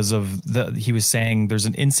because of he was saying there's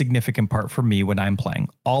an insignificant part for me when I'm playing.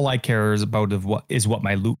 All I care is about what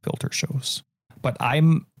my loot filter shows. But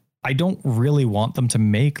I don't really want them to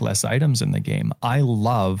make less items in the game. I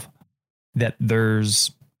love that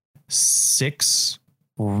there's 6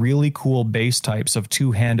 really cool base types of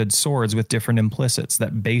two-handed swords with different implicits,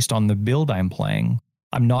 that based on the build I'm playing,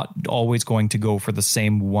 I'm not always going to go for the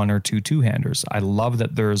same 1 or 2 two-handers. I love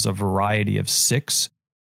that there's a variety of 6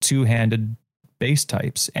 two-handed base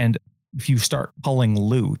types. And if you start culling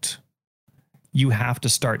loot, you have to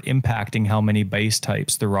start impacting how many base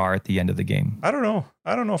types there are at the end of the game. I don't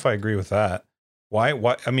know if I agree with that. Why?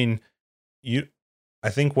 I mean, I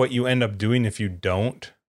think what you end up doing if you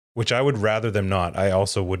don't, which I would rather them not. I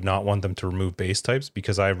also would not want them to remove base types,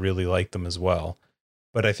 because I really like them as well.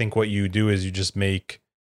 But I think what you do is you just make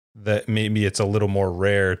that maybe it's a little more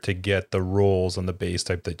rare to get the rolls on the base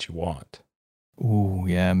type that you want. Ooh,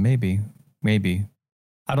 yeah, maybe.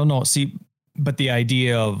 I don't know. See, but the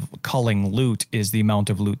idea of culling loot is the amount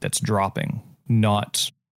of loot that's dropping,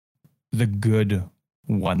 not the good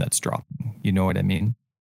one that's dropping. You know what I mean?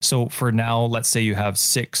 So for now, let's say you have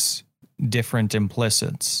 6 different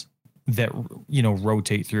implicits that, you know,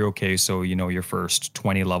 rotate through. Okay, so, you know, your first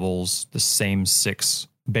 20 levels, the same 6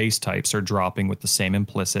 base types are dropping with the same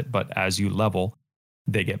implicit, but as you level,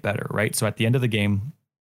 they get better, right? So at the end of the game,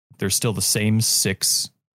 there's still the same 6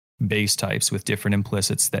 base types with different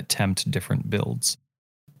implicits that tempt different builds.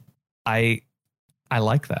 I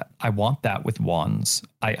like that. I want that with wands.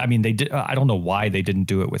 I mean, they did. I don't know why they didn't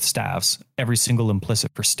do it with staffs. Every single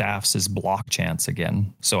implicit for staffs is block chance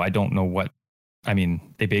again. So I don't know what. I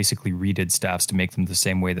mean, they basically redid staffs to make them the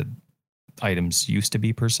same way that items used to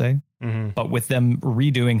be, per se. Mm-hmm. But with them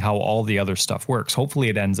redoing how all the other stuff works, hopefully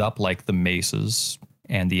it ends up like the maces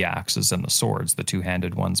and the axes and the swords, the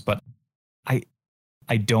two-handed ones. But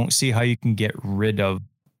I don't see how you can get rid of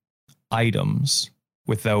items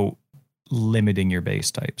without limiting your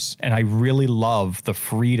base types. And I really love the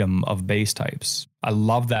freedom of base types. I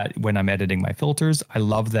love that when I'm editing my filters. I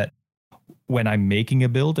love that when I'm making a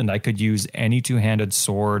build and I could use any two-handed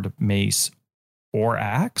sword, mace, or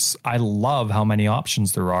axe. I love how many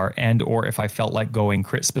options there are. And or if I felt like going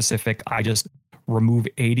crit specific, I just remove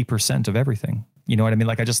 80% of everything. You know what I mean?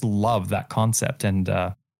 Like, I just love that concept. And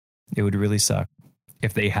it would really suck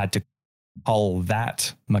if they had to call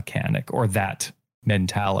that mechanic or that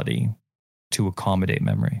mentality to accommodate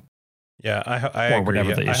memory. Yeah, I agree.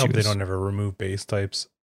 I hope they don't ever remove base types.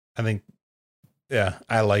 I think, yeah,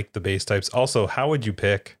 I like the base types. Also, how would you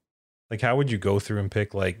pick? Like, how would you go through and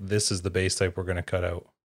pick, like, this is the base type we're going to cut out?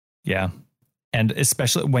 Yeah. And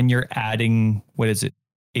especially when you're adding,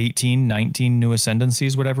 18, 19 new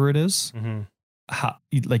ascendancies, whatever it is.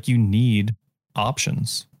 Mm-hmm. Like, you need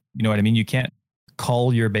options. You know what I mean? You can't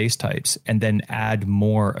call your base types and then add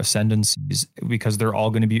more ascendancies, because they're all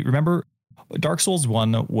going to be, remember, Dark Souls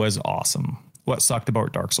 1 was awesome. What sucked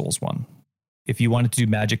about Dark Souls 1? If you wanted to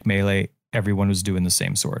do magic melee, everyone was doing the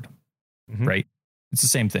same sword, mm-hmm. right? It's the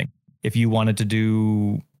same thing. If you wanted to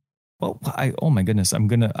do, well, oh my goodness,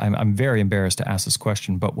 I'm very embarrassed to ask this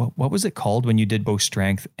question, but what was it called when you did both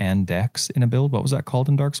strength and dex in a build? What was that called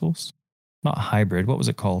in Dark Souls? Not hybrid. What was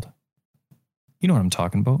it called? You know what I'm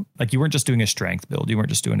talking about? Like, you weren't just doing a strength build. You weren't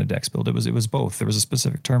just doing a dex build. It was both. There was a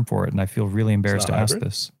specific term for it. And I feel really embarrassed to ask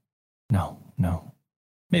this. No.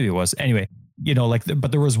 Maybe it was. Anyway, you know, like,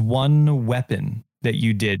 but there was one weapon that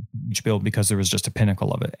you did each build because there was just a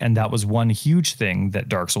pinnacle of it. And that was one huge thing that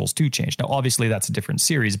Dark Souls 2 changed. Now, obviously that's a different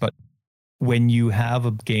series, but when you have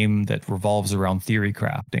a game that revolves around theory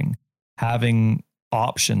crafting, having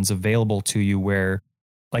options available to you where,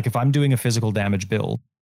 like, if I'm doing a physical damage build,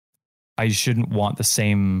 I shouldn't want the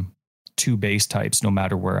same 2 base types no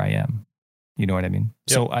matter where I am. You know what I mean?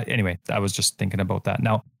 Yep. So anyway, I was just thinking about that.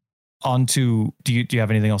 Now, on to, do you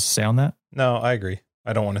have anything else to say on that? No, I agree.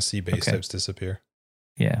 I don't want to see base types disappear.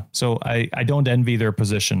 Yeah. So I don't envy their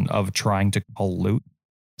position of trying to cull loot.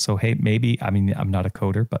 So, hey, maybe, I mean, I'm not a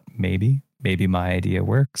coder, but maybe my idea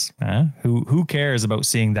works. Who cares about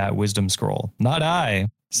seeing that wisdom scroll? Not I,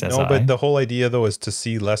 says I. No, but the whole idea, though, is to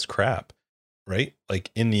see less crap, right? Like,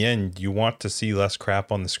 in the end, you want to see less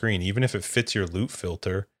crap on the screen, even if it fits your loot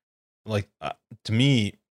filter. Like, to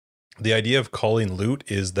me, the idea of calling loot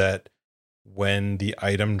is that when the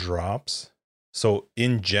item drops, so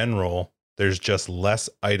in general, there's just less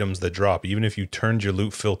items that drop. Even if you turned your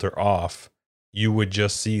loot filter off, you would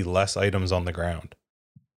just see less items on the ground.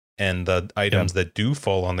 And the items that do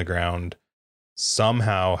fall on the ground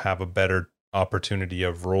somehow have a better opportunity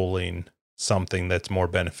of rolling something that's more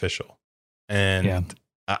beneficial. And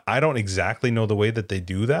I don't exactly know the way that they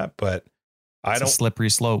do that, but it's a slippery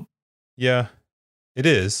slope. Yeah, it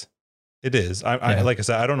is. It is. I like I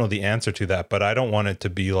said, I don't know the answer to that, but I don't want it to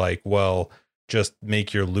be like, well, just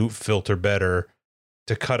make your loot filter better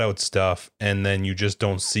to cut out stuff, and then you just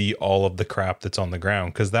don't see all of the crap that's on the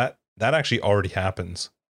ground, because that actually already happens.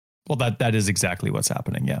 Well, that is exactly what's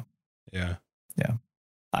happening. Yeah.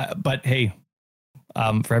 But hey,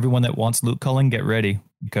 for everyone that wants loot culling, get ready,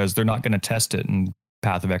 because they're not going to test it in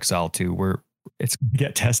Path of Exile 2. It's going to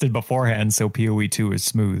get tested beforehand, so PoE 2 is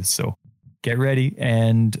smooth. So get ready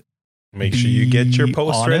and make sure you get your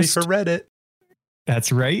post ready for Reddit.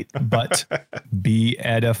 That's right. But be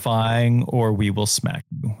edifying, or we will smack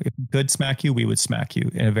you. If we could smack you, we would smack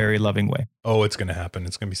you in a very loving way. Oh, it's going to happen.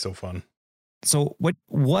 It's going to be so fun. So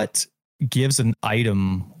what gives an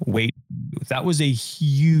item weight? That was a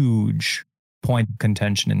huge point of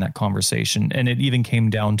contention in that conversation. And it even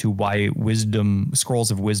came down to why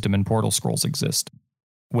scrolls of wisdom and portal scrolls exist.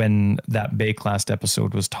 When that Bayclast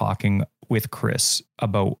episode was talking with Chris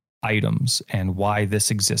about items and why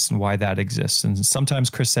this exists and why that exists. And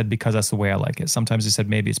sometimes Chris said, because that's the way I like it. Sometimes he said,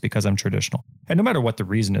 maybe it's because I'm traditional. And no matter what the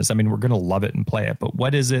reason is, I mean, we're going to love it and play it. But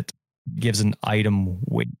what is it gives an item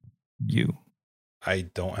weight? I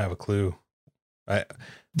don't have a clue.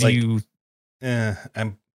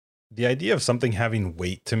 The idea of something having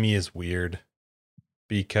weight to me is weird,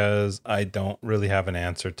 because I don't really have an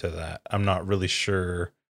answer to that. I'm not really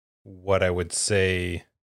sure what I would say.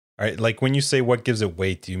 All right, like when you say what gives it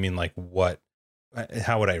weight, do you mean like what?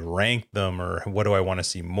 How would I rank them, or what do I want to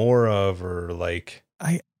see more of, or like?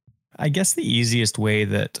 I guess the easiest way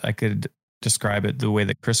that I could describe it, the way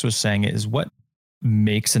that Chris was saying it, is what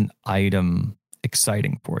makes an item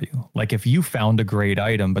exciting for you. Like if you found a great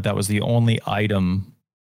item, but that was the only item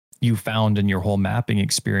you found in your whole mapping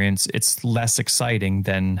experience, it's less exciting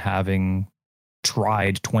than having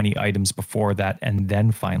tried 20 items before that and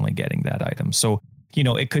then finally getting that item. So,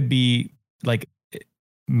 it could be like,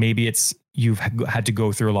 maybe it's you've had to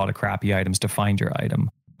go through a lot of crappy items to find your item,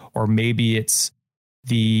 or maybe it's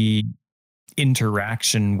the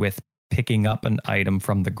interaction with picking up an item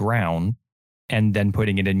from the ground and then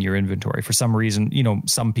putting it in your inventory. For some reason,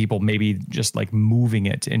 some people maybe just like moving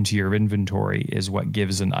it into your inventory is what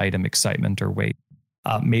gives an item excitement or weight.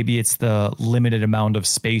 Maybe it's the limited amount of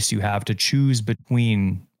space you have to choose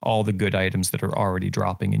between all the good items that are already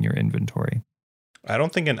dropping in your inventory. I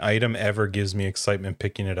don't think an item ever gives me excitement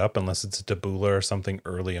picking it up unless it's a tabula or something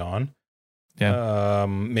early on. Yeah.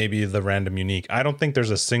 Maybe the random unique. I don't think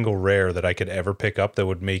there's a single rare that I could ever pick up that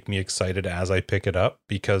would make me excited as I pick it up,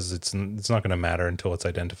 because it's not going to matter until it's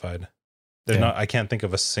identified. I can't think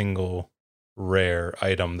of a single rare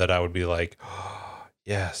item that I would be like, oh,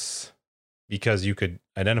 yes, because you could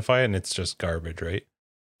identify it and it's just garbage, right?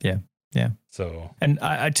 Yeah. So, and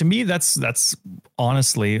to me, that's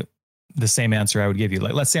honestly the same answer I would give you.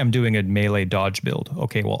 Like, let's say I'm doing a melee dodge build.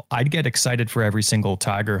 Okay, well, I'd get excited for every single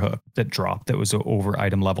tiger hook that dropped that was over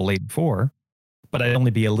item level 84, but I'd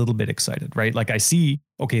only be a little bit excited, right? Like I see,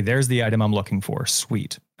 okay, there's the item I'm looking for.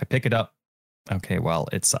 Sweet. I pick it up. Okay, well,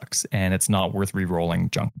 it sucks and it's not worth re-rolling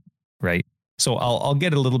junk, right? So I'll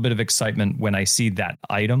get a little bit of excitement when I see that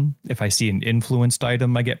item. If I see an influenced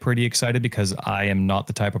item, I get pretty excited, because I am not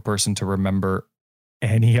the type of person to remember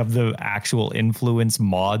any of the actual influence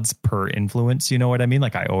mods per influence. You know what I mean?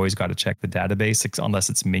 Like I always got to check the database, unless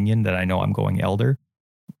it's minion that I know I'm going elder.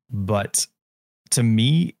 But to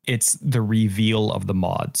me, it's the reveal of the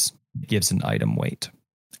mods that gives an item weight.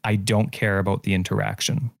 I don't care about the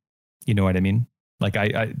interaction. You know what I mean? Like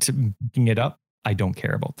picking it up, I don't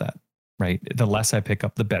care about that, right? The less I pick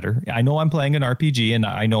up, the better. I know I'm playing an RPG, and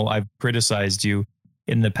I know I've criticized you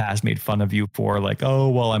in the past, made fun of you for like, oh,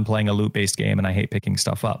 well, I'm playing a loot-based game and I hate picking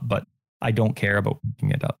stuff up. But I don't care about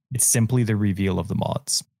picking it up. It's simply the reveal of the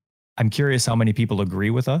mods. I'm curious how many people agree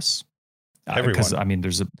with us. Everyone. Because I mean,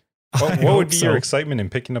 there's a. What would be your excitement in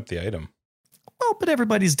picking up the item? Well, but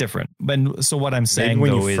everybody's different. But so what I'm saying,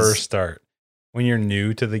 maybe when you first start, when you're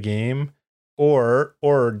new to the game, or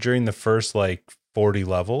during the first like 40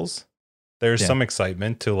 levels, there's some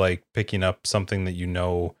excitement to like picking up something that you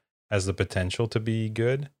know has the potential to be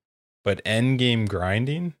good. But end game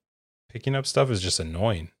grinding, picking up stuff is just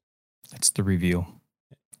annoying. It's the reveal.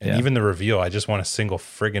 And even the reveal, I just want a single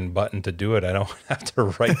friggin' button to do it. I don't have to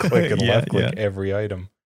right click and left click every item.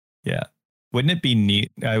 Yeah. Wouldn't it be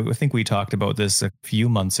neat? I think we talked about this a few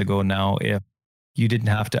months ago now. If you didn't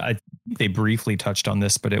have to, I think they briefly touched on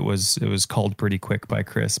this, but it was called pretty quick by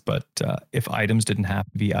Chris. But if items didn't have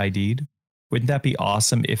to be ID'd, wouldn't that be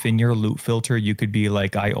awesome if in your loot filter you could be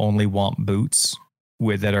like, I only want boots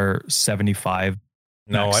that are 75.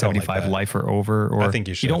 No, I don't 75 like that. Life or over. Or I think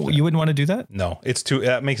you should. You wouldn't want to do that? No,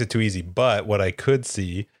 that makes it too easy. But what I could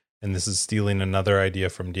see, and this is stealing another idea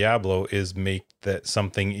from Diablo, is make that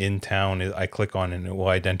something in town I click on and it will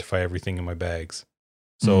identify everything in my bags.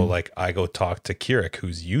 So like I go talk to Kirik,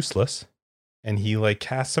 who's useless, and he like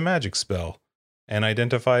casts a magic spell and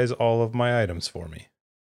identifies all of my items for me.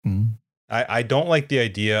 I don't like the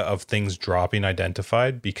idea of things dropping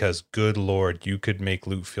identified because, good Lord, you could make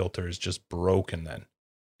loot filters just broken then.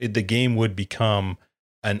 The game would become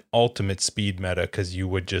an ultimate speed meta because you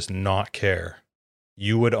would just not care.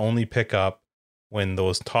 You would only pick up when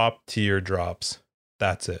those top tier drops.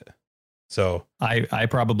 That's it. So I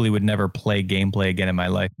probably would never play gameplay again in my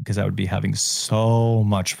life because I would be having so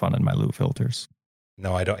much fun in my loot filters.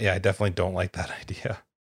 No, I don't. Yeah, I definitely don't like that idea.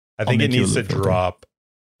 I think it needs to drop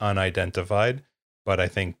unidentified, but I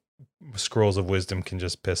think Scrolls of Wisdom can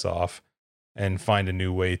just piss off and find a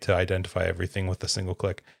new way to identify everything with a single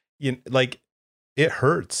click. Like, it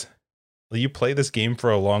hurts. You play this game for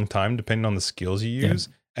a long time, depending on the skills you use.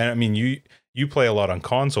 And I mean, you play a lot on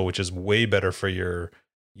console, which is way better for your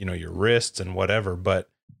wrists and whatever. But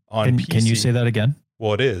on PC, can you say that again?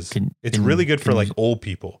 Well, it is. It's really good for like old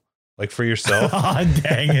people. Like for yourself. Oh,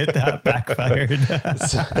 dang it, that backfired.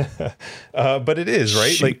 But it is,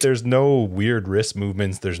 right? Shoot. Like there's no weird wrist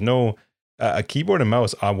movements. There's no a keyboard and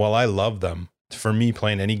mouse. While I love them, for me,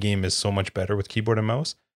 playing any game is so much better with keyboard and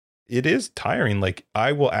mouse. It is tiring. Like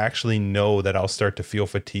I will actually know that I'll start to feel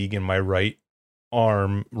fatigue in my right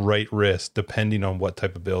arm, right wrist, depending on what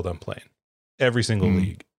type of build I'm playing. Every single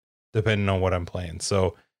league, depending on what I'm playing.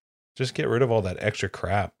 So just get rid of all that extra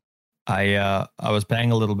crap. I was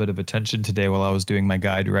paying a little bit of attention today while I was doing my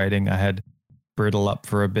guide writing. I had Brittle up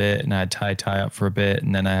for a bit, and I had Ty up for a bit,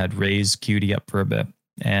 and then I had Ray's Cutie up for a bit.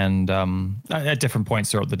 And at different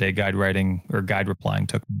points throughout the day, guide writing or guide replying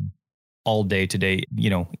took all day today.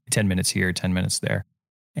 10 minutes here, 10 minutes there.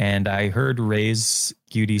 And I heard Ray's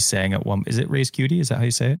Cutie saying at one. Is it Ray's Cutie? Is that how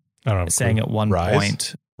you say it? I don't know. Saying at one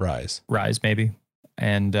point, Rise maybe.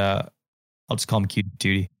 And I'll just call him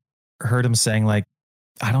Cutie. Heard him saying like,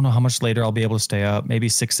 I don't know how much later I'll be able to stay up. Maybe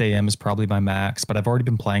 6 a.m. is probably my max, but I've already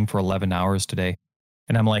been playing for 11 hours today.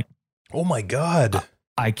 And I'm like, oh my God,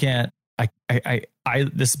 I can't,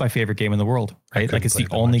 this is my favorite game in the world, right? Like it's the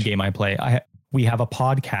only game I play. We have a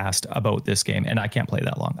podcast about this game and I can't play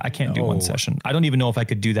that long. I can't do one session. I don't even know if I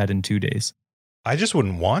could do that in 2 days. I just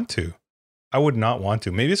wouldn't want to. I would not want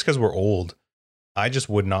to. Maybe it's because we're old. I just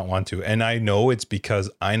would not want to. And I know it's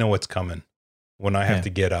because I know what's coming when I have to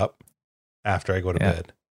get up after I go to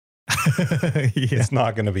bed. It's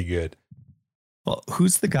not going to be good. Well,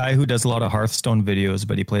 who's the guy who does a lot of Hearthstone videos,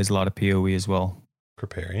 but he plays a lot of PoE as well?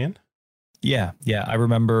 Kripparrian? Yeah. I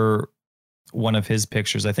remember one of his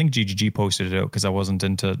pictures. I think GGG posted it out because I wasn't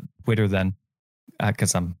into Twitter then.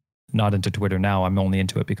 Because I'm not into Twitter now. I'm only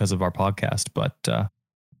into it because of our podcast. But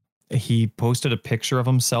he posted a picture of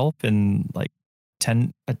himself in like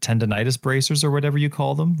tendonitis bracers or whatever you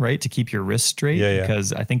call them, right? To keep your wrist straight. Yeah.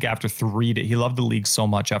 Because I think after 3 days, he loved the league so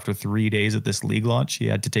much. After 3 days at this league launch, he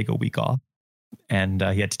had to take a week off. And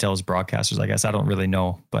he had to tell his broadcasters, I guess, I don't really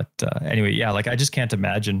know. But anyway, like I just can't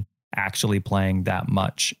imagine actually playing that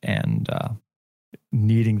much and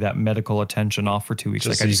needing that medical attention off for 2 weeks.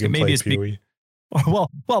 Just like so maybe it's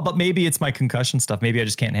but maybe it's my concussion stuff. Maybe I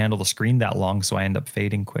just can't handle the screen that long, so I end up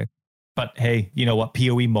fading quick. But hey, you know what?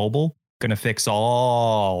 PoE Mobile gonna fix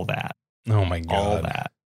all that. Oh my God. All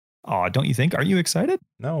that. Oh, don't you think? Aren't you excited?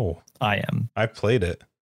 No. I am. I played it.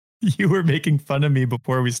 You were making fun of me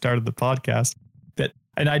before we started the podcast.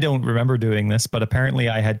 And I don't remember doing this, but apparently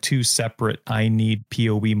I had 2 separate I need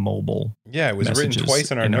PoE Mobile. Yeah, it was written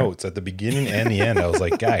twice in our notes at the beginning and the end. I was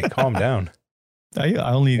like, guy, calm down.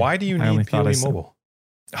 Why do you need PoE Mobile?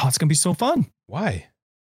 Oh, it's gonna be so fun. Why?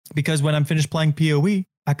 Because when I'm finished playing PoE,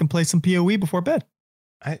 I can play some PoE before bed.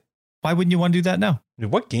 Why wouldn't you want to do that now?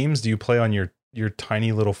 What games do you play on your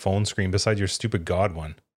tiny little phone screen besides your stupid God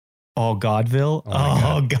one? Oh, Godville.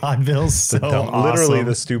 Oh, Godville's so awesome. Literally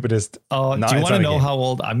the stupidest. Oh, do you want to know how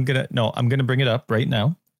old I'm going to bring it up right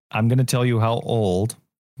now. I'm going to tell you how old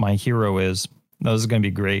my hero is. This is going to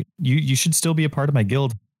be great. You should still be a part of my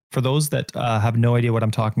guild. For those that have no idea what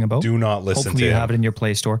I'm talking about, do not listen to hopefully you have it in your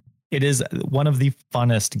Play Store. It is one of the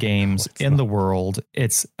funnest games in the world.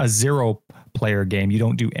 It's a 0-player game. You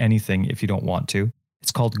don't do anything if you don't want to.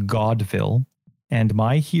 It's called Godville. And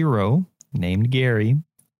my hero, named Gary,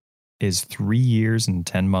 is 3 years and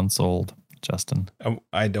 10 months old, Justin.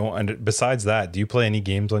 I don't. Besides that, do you play any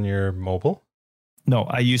games on your mobile? No,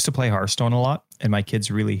 I used to play Hearthstone a lot, and my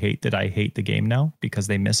kids really hate that I hate the game now because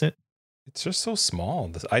they miss it. It's just so small.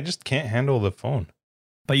 I just can't handle the phone.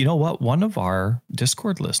 But you know what? One of our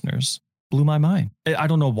Discord listeners blew my mind. I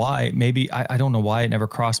don't know why. Maybe I don't know why it never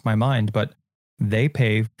crossed my mind, but they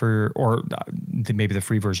pay for, or maybe the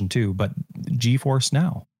free version too, but GeForce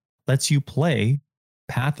Now lets you play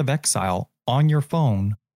Path of Exile on your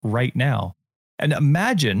phone right now. And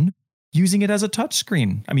imagine using it as a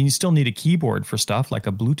touchscreen. I mean, you still need a keyboard for stuff like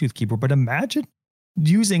a Bluetooth keyboard, but imagine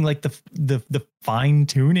using like the fine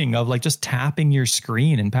tuning of like just tapping your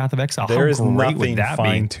screen in Path of Exile. There is nothing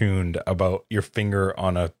fine tuned about your finger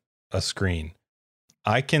on a screen.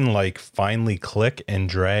 I can like finely click and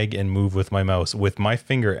drag and move with my mouse with my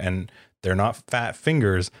finger, and they're not fat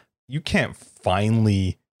fingers. You can't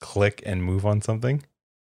finely click and move on something.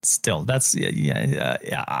 Still, that's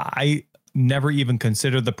I never even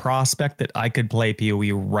considered the prospect that I could play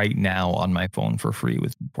PoE right now on my phone for free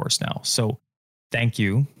with GeForce Now. So thank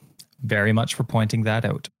you very much for pointing that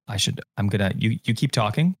out. You keep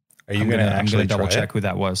talking. I'm gonna double check who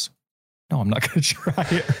that was. No, I'm not gonna try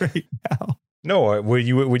it right now. No, would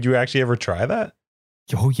you actually ever try that?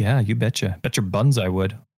 Oh yeah, you betcha. Bet your buns I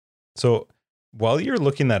would. So while you're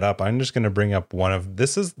looking that up, I'm just gonna bring up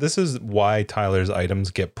this is why Tyler's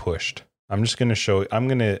items get pushed. I'm just gonna show. I'm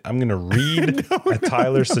gonna read a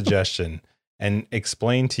Tyler suggestion and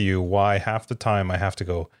explain to you why half the time I have to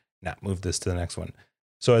go. Nah, move this to the next one.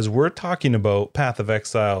 So as we're talking about Path of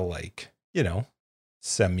Exile, like,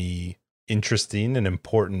 semi-interesting and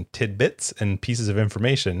important tidbits and pieces of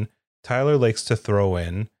information, Tyler likes to throw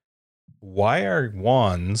in, why are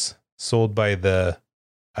wands sold by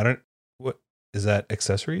what is that,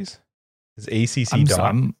 accessories? Is ACC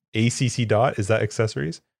dot, is that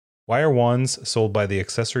accessories? Why are wands sold by the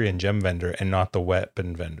accessory and gem vendor and not the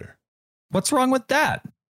weapon vendor? What's wrong with that?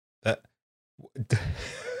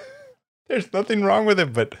 There's nothing wrong with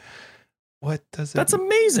it, but what does it? That's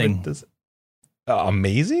amazing.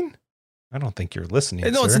 Amazing? I don't think you're listening.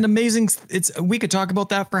 No, sir. It's an amazing. We could talk about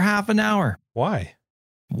that for half an hour. Why?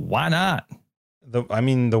 Why not? The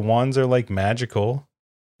wands are like magical.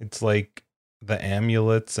 It's like the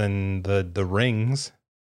amulets and the rings,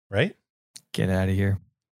 right? Get out of here.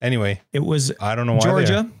 Anyway, it was. I don't know why.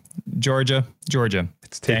 Georgia.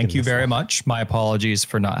 Thank you very long. much. My apologies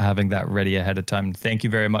for not having that ready ahead of time. Thank you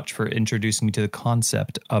very much for introducing me to the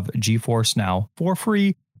concept of GeForce Now for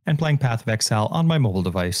free and playing Path of Exile on my mobile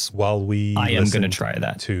device. I am going to try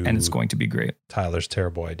that, and it's going to be great. Tyler's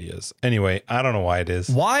terrible ideas. Anyway, I don't know why it is.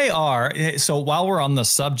 So while we're on the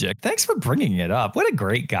subject, thanks for bringing it up. What a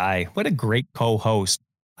great guy. What a great co-host.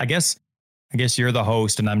 I guess you're the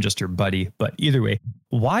host and I'm just your buddy. But either way,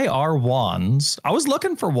 why are wands? I was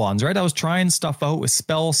looking for wands, right? I was trying stuff out with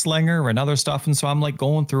Spell Slinger and other stuff. And so I'm like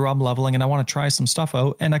going through, I'm leveling and I want to try some stuff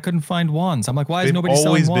out. And I couldn't find wands. I'm like, why is nobody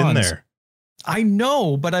selling wands? They've always been there. I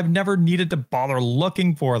know, but I've never needed to bother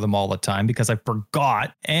looking for them all the time because I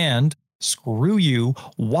forgot. And screw you.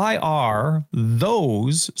 Why are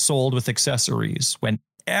those sold with accessories when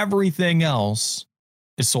everything else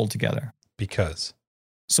is sold together? Because.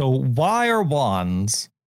 So why are wands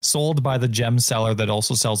sold by the gem seller that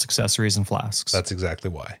also sells accessories and flasks? That's exactly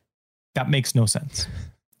why. That makes no sense.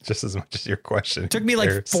 Just as much as your question. It took me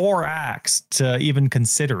like 4 acts to even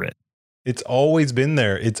consider it. It's always been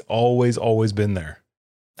there. It's always been there.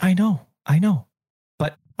 I know.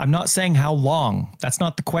 But I'm not saying how long. That's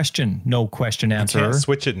not the question. No question answer. You can't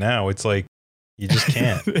switch it now. It's like, you just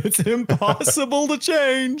can't. It's impossible to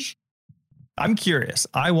change. I'm curious.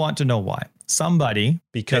 I want to know why. Somebody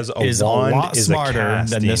because is a lot smarter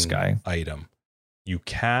than this guy. Item. You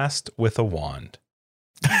cast with a wand.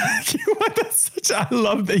 I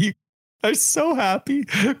love that you are so happy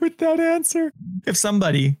with that answer. If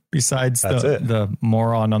somebody besides the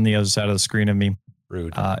moron on the other side of the screen of me,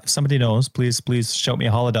 rude. If somebody knows, please shout me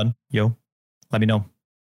a holla done. Yo, let me know.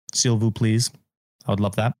 S'il vous please. I would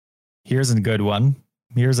love that. Here's a good one.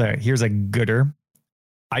 here's a gooder.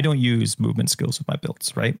 I don't use movement skills with my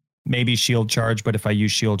builds, right? Maybe shield charge, but if I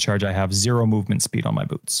use shield charge, I have 0 movement speed on my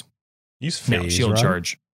boots. Use phase shield run?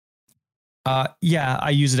 Charge. Yeah,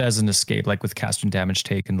 I use it as an escape, like with cast and damage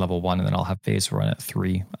taken level 1, and then I'll have phase run at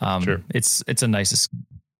 3. Sure. It's a nice escape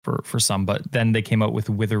for some, but then they came out with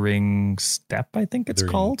Withering Step, I think it's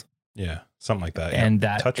called. Yeah, something like that. And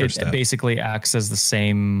that it basically acts as the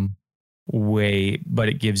same way, but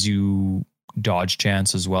it gives you dodge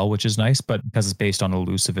chance as well, which is nice, but because it's based on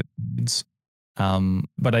elusive, it needs.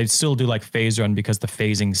 But I still do like phase run because the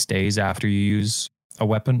phasing stays after you use a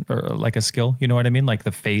weapon or like a skill. You know what I mean? Like the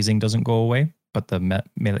phasing doesn't go away, but the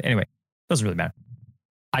melee, anyway, doesn't really matter.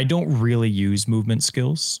 I don't really use movement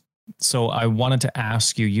skills. So I wanted to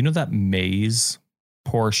ask you, you know, that maze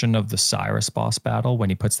portion of the Cyrus boss battle when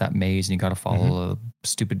he puts that maze and you got to follow the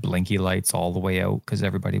stupid blinky lights all the way out because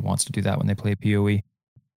everybody wants to do that when they play PoE.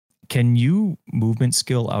 Can you movement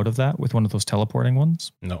skill out of that with one of those teleporting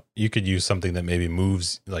ones? No, you could use something that maybe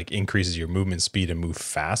moves, like increases your movement speed and move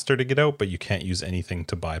faster to get out, but you can't use anything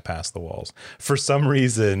to bypass the walls. For some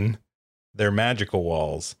reason, they're magical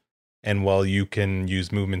walls. And while you can use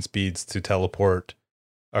movement speeds to teleport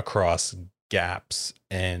across gaps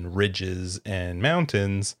and ridges and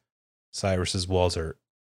mountains, Cyrus's walls are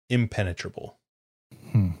impenetrable.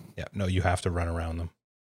 Yeah, no, you have to run around them.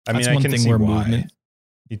 I mean, I can see why. Movement.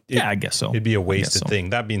 Yeah, I guess so. It'd be a wasted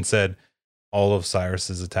thing. That being said, all of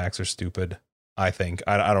Cyrus's attacks are stupid. I think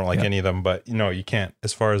I don't like any of them, but you can't.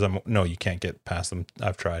 As far as you can't get past them.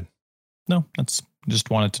 I've tried. No, that's just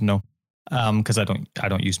wanted to know because I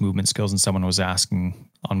don't use movement skills, and someone was asking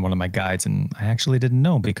on one of my guides, and I actually didn't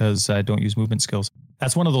know because I don't use movement skills.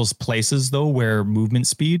 That's one of those places though where movement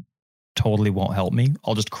speed totally won't help me.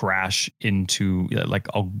 I'll just crash into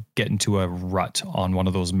I'll get into a rut on one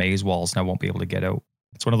of those maze walls, and I won't be able to get out.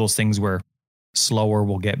 It's one of those things where slower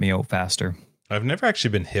will get me out faster. I've never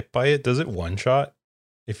actually been hit by it. Does it one shot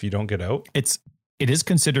if you don't get out? It is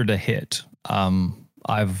considered a hit.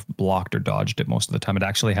 I've blocked or dodged it most of the time. It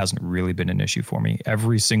actually hasn't really been an issue for me.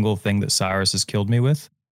 Every single thing that Cyrus has killed me with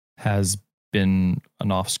has been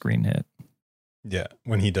an off-screen hit. Yeah,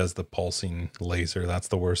 when he does the pulsing laser, that's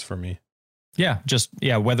the worst for me. Yeah,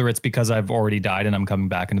 whether it's because I've already died and I'm coming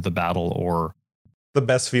back into the battle or... The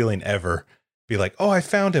best feeling ever. Be like, oh, I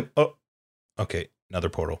found him. Oh, okay, another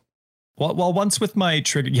portal. Well, once with my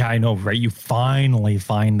trigger, yeah, I know, right? You finally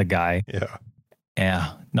find the guy.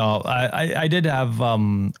 Yeah. No, I did have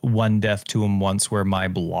one death to him once where my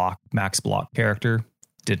max block character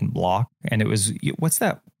didn't block, and it was what's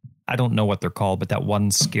that? I don't know what they're called, but that one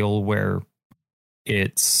skill where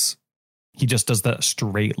he just does that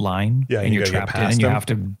straight line, and you're trapped in, and you have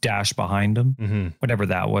to dash behind him. Whatever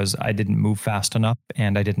that was, I didn't move fast enough,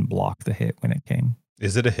 and I didn't block the hit when it came.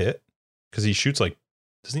 Is it a hit? Because he shoots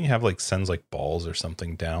doesn't he have sends balls or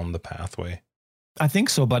something down the pathway? I think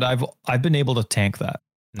so, but I've been able to tank that.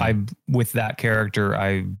 With that character,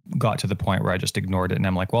 I got to the point where I just ignored it, and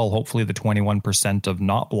I'm like, well, hopefully the 21% of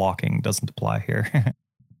not blocking doesn't apply here.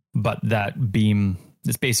 But that beam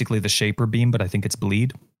is basically the Shaper beam, but I think it's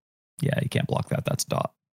bleed. Yeah, you can't block that. That's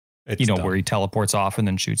dot. It's dumb. Where he teleports off and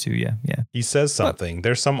then shoots you. Yeah. He says something.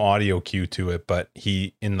 There's some audio cue to it, but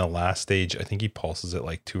in the last stage, I think he pulses it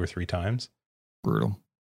 2 or 3 times. Brutal.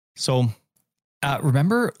 So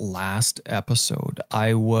remember last episode,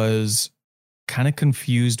 I was kind of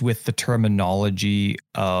confused with the terminology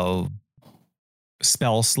of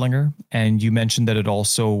Spell Slinger. And you mentioned that it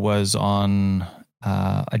also was on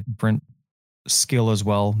a different skill as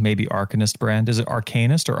well, maybe Arcanist brand. Is it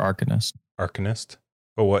Arcanist or Arcanist? Arcanist.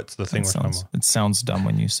 But what's the thing we're talking about? It sounds dumb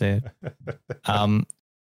when you say it.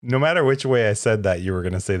 No matter which way I said that, you were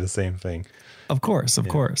going to say the same thing. Of course.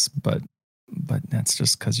 But that's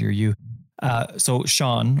just because you're you. So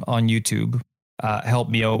Sean on YouTube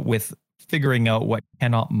helped me out with figuring out what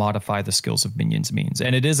cannot modify the skills of minions means.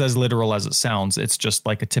 And it is as literal as it sounds. It's just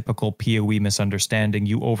like a typical PoE misunderstanding.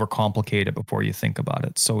 You overcomplicate it before you think about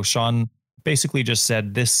it. So Sean basically just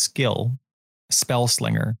said this skill, Spell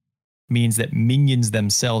Slinger, means that minions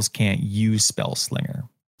themselves can't use Spell Slinger.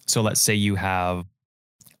 So let's say you have,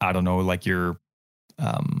 I don't know, your,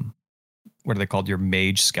 what are they called? Your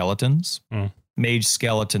mage skeletons. Mage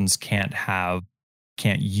skeletons can't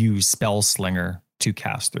use Spell Slinger to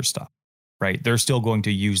cast their stuff, right? They're still going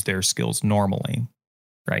to use their skills normally,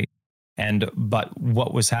 right? But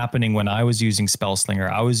what was happening when I was using Spell Slinger,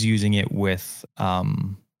 I was using it with,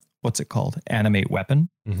 what's it called? Animate Weapon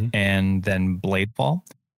and then Bladefall.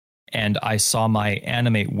 And I saw my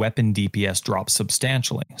Animate Weapon DPS drop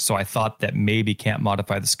substantially. So I thought that maybe can't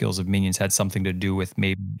modify the skills of minions had something to do with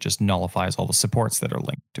maybe just nullifies all the supports that are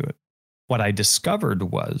linked to it. what I discovered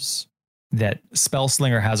was that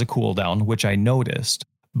Spellslinger has a cooldown, which I noticed,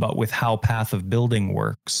 but with how Path of Building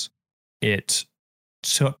works, it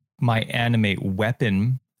took my animate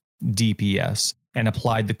weapon DPS and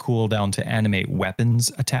applied the cooldown to animate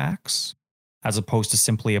weapons attacks, as opposed to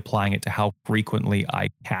simply applying it to how frequently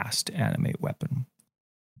I cast animate weapon.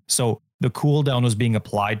 So the cooldown was being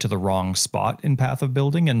applied to the wrong spot in Path of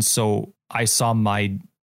Building, and so I saw my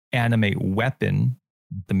animate weapon,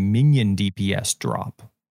 the minion DPS, drop.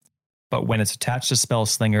 But when it's attached to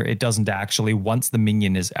Spellslinger, it doesn't actually, once the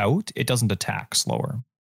minion is out, it doesn't attack slower.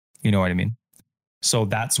 You know what I mean? So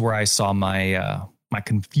that's where I saw my my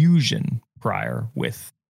confusion prior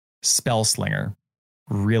with Spellslinger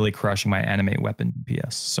really crushing my animate weapon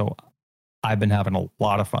DPS. So I've been having a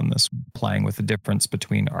lot of fun this week playing with the difference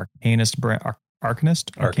between Arcanist.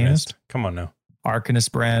 Come on now.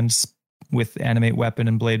 Arcanist brands with animate weapon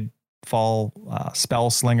and blade fall,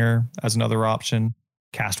 Spellslinger as another option,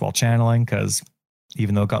 cast while channeling, because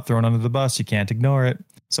even though it got thrown under the bus, you can't ignore it.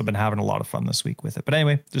 So I've been having a lot of fun this week with it. But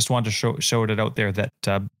anyway, just wanted to show it out there that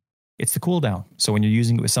it's the cooldown. So when you're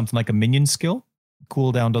using it with something like a minion skill,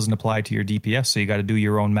 cooldown doesn't apply to your DPS. So you got to do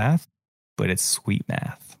your own math, but it's sweet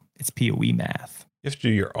math. It's PoE math. You have to do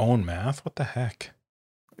your own math? What the heck?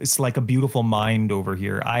 It's like a beautiful mind over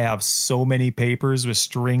here. I have so many papers with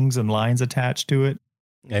strings and lines attached to it.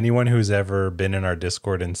 Anyone who's ever been in our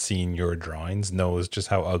Discord and seen your drawings knows just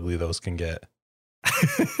how ugly those can get.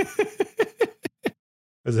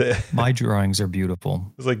 Is it? My drawings are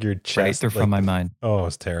beautiful. It's like your chest. Right, they're from my mind. Oh,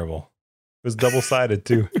 it's terrible. It was double-sided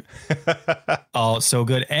too. Oh, so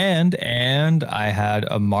good. And I had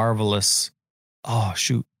a marvelous, oh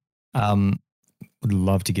shoot. Would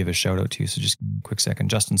love to give a shout out to you. So just a quick second.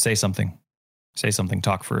 Justin, say something. Say something.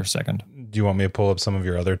 Talk for a second. Do you want me to pull up some of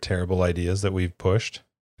your other terrible ideas that we've pushed?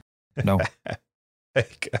 No. I'm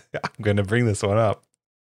going to bring this one up.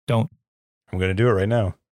 Don't. I'm going to do it right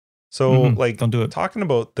now. So, don't do it. Talking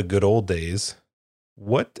about the good old days,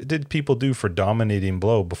 what did people do for dominating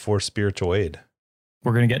blow before spiritual aid?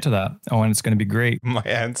 We're going to get to that. Oh, and it's going to be great. My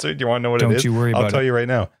answer? Do you want to know what it is? Don't you worry about it. I'll tell you right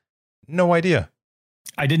now. No idea.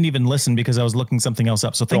 I didn't even listen because I was looking something else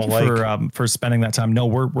up. So thank you for spending that time. No,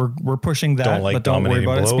 we're pushing that, but don't worry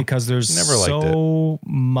about it. It's because there's so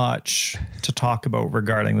much to talk about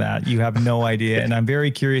regarding that. You have no idea, and I'm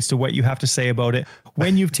very curious to what you have to say about it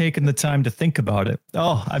when you've taken the time to think about it.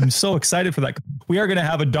 Oh, I'm so excited for that. We are going to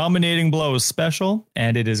have a Dominating Blows special,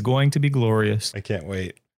 and it is going to be glorious. I can't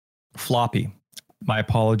wait. Floppy. My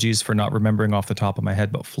apologies for not remembering off the top of my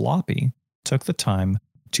head, but Floppy took the time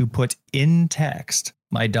to put in text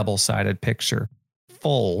my double-sided picture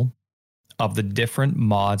full of the different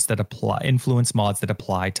mods that apply, influence mods that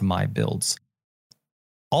apply to my builds.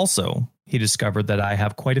 Also, he discovered that I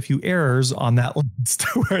have quite a few errors on that list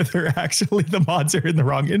where they're actually, the mods are in the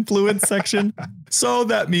wrong influence section. So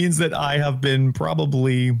that means that I have been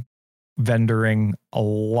probably vendoring a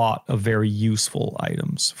lot of very useful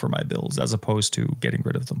items for my builds as opposed to getting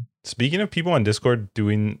rid of them. Speaking of people on Discord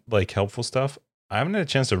doing like helpful stuff, I haven't had a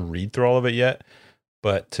chance to read through all of it yet,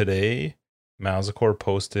 but today Malzicor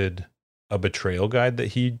posted a betrayal guide that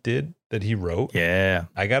he wrote. Yeah.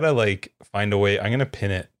 I gotta like find a way. I'm gonna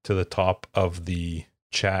pin it to the top of the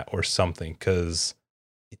chat or something, because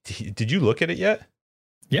did you look at it yet?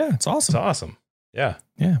 Yeah, it's awesome. It's awesome. Yeah.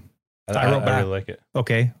 Yeah. I wrote back. I really like it.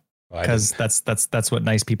 Okay. Because that's what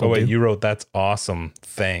nice people do. You wrote, "That's awesome.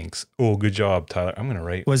 Thanks." Oh, good job, Tyler. I'm gonna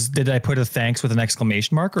write. Did I put a thanks with an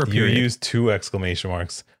exclamation mark or a period? You used 2 exclamation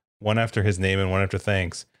marks, one after his name and one after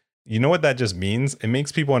thanks. You know what that just means? It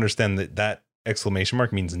makes people understand that exclamation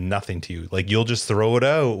mark means nothing to you. Like you'll just throw it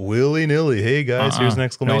out willy nilly. Hey guys, here's an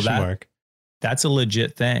exclamation mark. That's a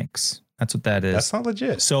legit thanks. That's what that is. That's not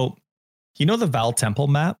legit. So, you know the Val Temple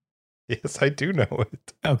map? Yes, I do know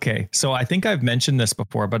it. Okay, so I think I've mentioned this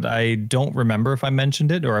before, but I don't remember if I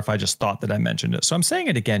mentioned it or if I just thought that I mentioned it. So I'm saying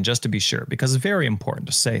it again just to be sure, because it's very important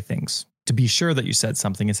to say things, to be sure that you said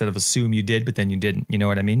something instead of assume you did, but then you didn't. You know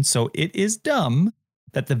what I mean? So it is dumb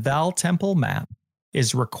that the Val Temple map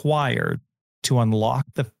is required to unlock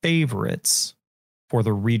the favorites for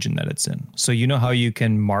the region that it's in. So you know how you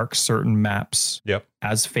can mark certain maps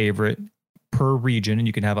as favorite per region, and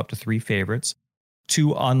you can have up to 3 favorites.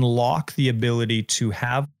 To unlock the ability to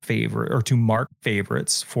have favorite or to mark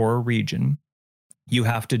favorites for a region, you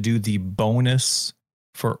have to do the bonus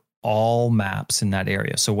for all maps in that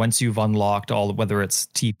area. So once you've unlocked all, whether it's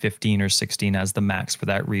T15 or 16 as the max for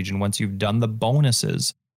that region, once you've done the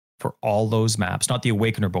bonuses for all those maps, not the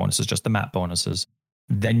Awakener bonuses, just the map bonuses,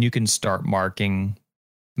 then you can start marking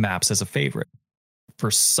maps as a favorite. For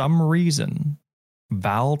some reason,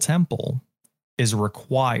 Val Temple is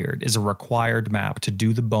a required map to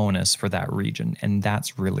do the bonus for that region, and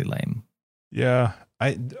that's really lame. Yeah,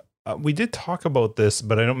 we did talk about this,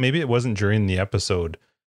 but I don't. Maybe it wasn't during the episode.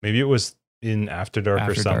 Maybe it was in After Dark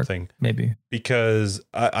or something. Maybe, because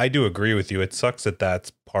I do agree with you. It sucks that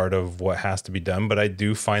that's part of what has to be done, but I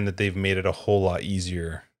do find that they've made it a whole lot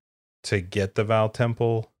easier to get the Val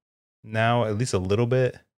Temple now, at least a little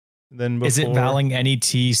bit than before. Is it valing any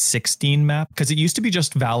T16 map? Because it used to be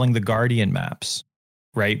just valing the Guardian maps,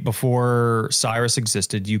 right? Before Cyrus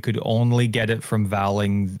existed, you could only get it from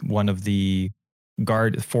valing one of the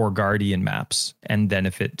 4 Guardian maps. And then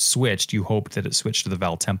if it switched, you hoped that it switched to the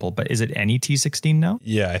Val Temple. But is it any T16 now?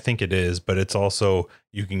 Yeah, I think it is. But it's also,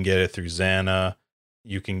 you can get it through Xana.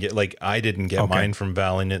 You can get, like, I didn't get mine from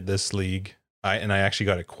valing it this league. I actually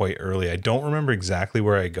got it quite early. I don't remember exactly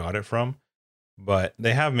where I got it from, but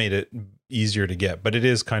they have made it easier to get. But it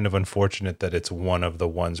is kind of unfortunate that it's one of the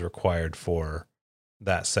ones required for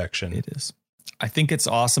that section. It is. I think it's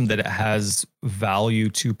awesome that it has value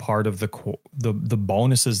to part of the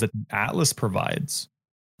bonuses that Atlas provides,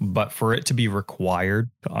 but for it to be required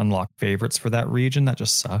to unlock favorites for that region, that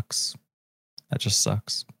just sucks.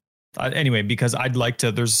 Anyway, because I'd like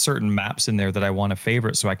to, there's certain maps in there that I want to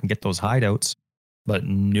favorite so I can get those hideouts, but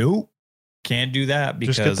nope, can't do that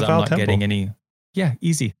because I'm not getting any. Yeah,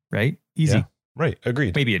 easy, right? Easy. Yeah, right.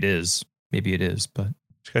 Agreed. Maybe it is, but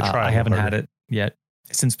I haven't had it yet.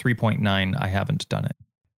 Since 3.9, I haven't done it.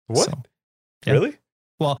 What? So, yeah. Really?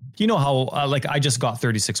 Well, you know how, I just got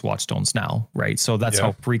 36 Watchstones now, right? So that's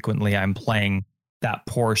how frequently I'm playing that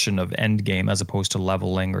portion of Endgame as opposed to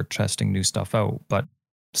leveling or testing new stuff out. But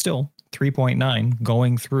still, 3.9,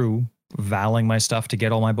 going through, valing my stuff to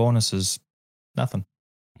get all my bonuses, nothing.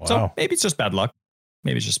 Wow. So maybe it's just bad luck.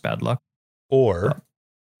 Or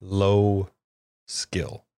low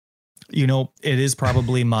skill. You know, it is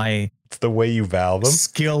probably my... It's the way you val them.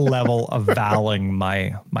 Skill level of valing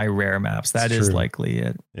my rare maps. That is likely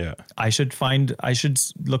it. Yeah. I should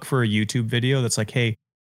look for a YouTube video that's like, hey,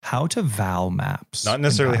 how to val maps. Not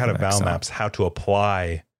necessarily how to val maps, how to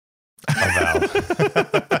apply a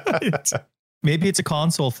val. Maybe it's a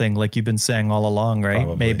console thing, like you've been saying all along, right?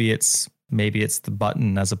 Probably. Maybe it's the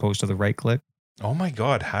button as opposed to the right click. Oh my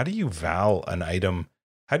God. How do you val an item?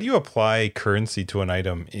 How do you apply currency to an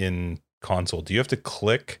item in console? Do you have to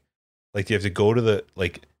click? Like, do you have to go to the,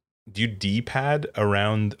 like, do you D-pad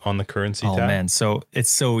around on the currency tab? Oh, man. So it's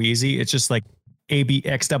so easy. It's just like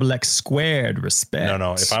ABXXX squared, respect.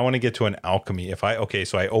 No. If I want to get to an alchemy,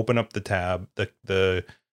 so I open up the tab, the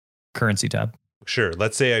currency tab. Sure.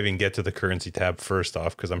 Let's say I even get to the currency tab first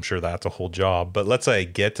off, because I'm sure that's a whole job. But let's say I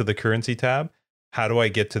get to the currency tab. How do I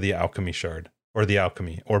get to the alchemy shard or the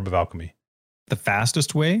alchemy, orb of alchemy? The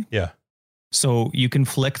fastest way? Yeah. So you can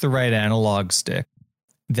flick the right analog stick.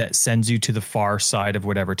 That sends you to the far side of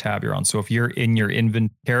whatever tab you're on. So if you're in your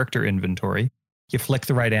character inventory, you flick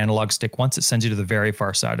the right analog stick once, it sends you to the very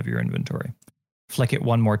far side of your inventory. Flick it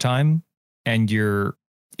one more time, and you're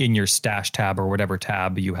in your stash tab or whatever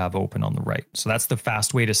tab you have open on the right. So that's the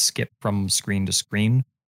fast way to skip from screen to screen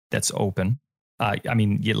that's open. I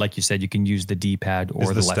mean, like you said, you can use the D-pad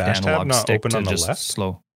or the left analog stick to just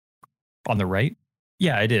slow. On the right?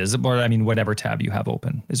 Yeah, it is. Or I mean, whatever tab you have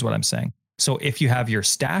open is what I'm saying. So if you have your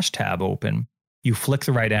stash tab open, you flick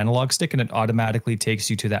the right analog stick and it automatically takes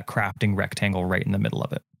you to that crafting rectangle right in the middle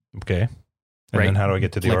of it. Okay. And then how do I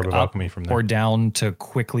get to the orb of alchemy from there? Or down to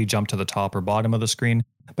quickly jump to the top or bottom of the screen.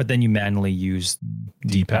 But then you manually use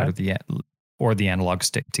D-pad or the analog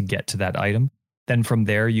stick to get to that item. Then from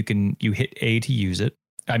there, you hit A to use it.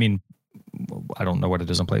 I mean, I don't know what it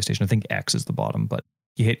is on PlayStation. I think X is the bottom, but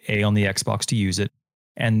you hit A on the Xbox to use it.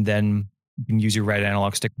 And then you can use your right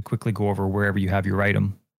analog stick to quickly go over wherever you have your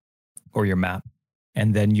item or your map.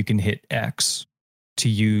 And then you can hit X to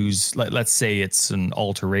use, let's say it's an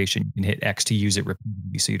alteration. You can hit X to use it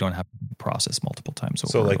repeatedly so you don't have to process multiple times.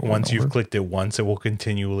 So like once you've clicked it once, it will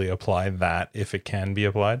continually apply that if it can be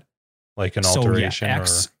applied? Like an alteration? Yeah,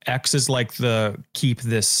 X is like the keep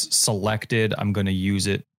this selected, I'm going to use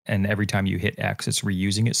it. And every time you hit X, it's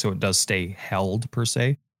reusing it. So it does stay held per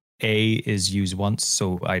se. A is used once.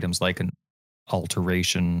 So items like an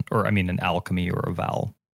alteration or an alchemy or a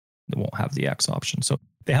val that won't have the X option. So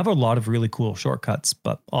they have a lot of really cool shortcuts,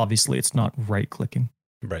 but obviously it's not right clicking.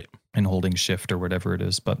 Right. And holding shift or whatever it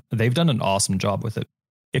is. But they've done an awesome job with it.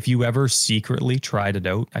 If you ever secretly tried it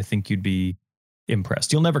out, I think you'd be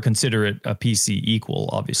impressed. You'll never consider it a PC equal,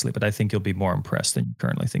 obviously, but I think you'll be more impressed than you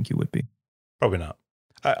currently think you would be. Probably not.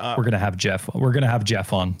 We're gonna have Jeff. We're gonna have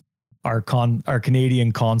Jeff on, our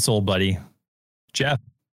Canadian console buddy, Jeff.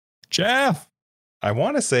 I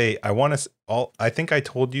think I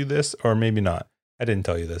told you this, or maybe not. I didn't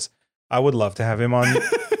tell you this. I would love to have him on.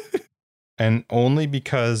 And only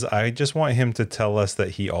because I just want him to tell us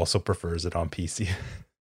that he also prefers it on PC.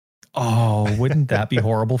 Oh, wouldn't that be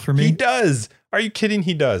horrible for me? He does. Are you kidding?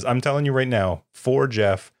 He does. I'm telling you right now, for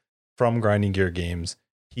Jeff from Grinding Gear Games,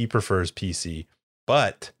 he prefers PC,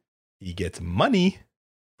 but he gets money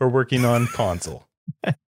for working on console.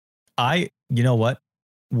 You know what?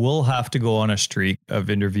 We'll have to go on a streak of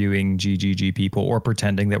interviewing GGG people or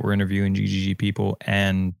pretending that we're interviewing GGG people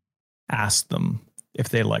and ask them if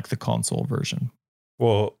they like the console version.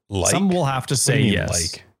 Well, some will have to say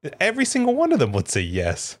yes. Every single one of them would say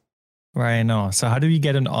yes. Right, I know. So how do you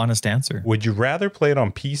get an honest answer? Would you rather play it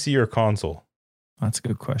on PC or console? That's a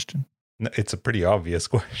good question. It's a pretty obvious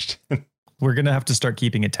question. We're going to have to start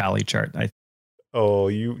keeping a tally chart. Oh,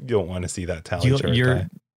 you don't want to see that tally chart.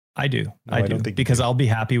 I do. No, I do. Because I'll be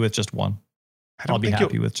happy with just one. I'll be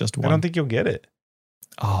happy with just one. I don't think you'll get it.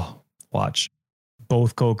 Oh, watch.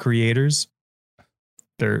 Both co-creators.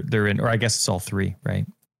 They're in, or I guess it's all three, right?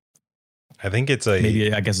 I think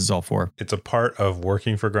I guess it's all four. It's a part of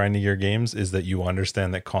working for Grinding Gear Games is that you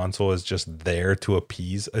understand that console is just there to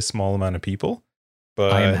appease a small amount of people.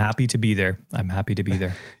 But I am happy to be there.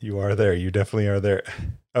 You are there. You definitely are there.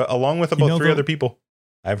 Along with about three other people.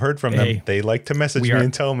 I've heard from them. They like to message me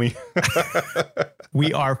and tell me.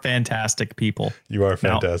 We are fantastic people. You are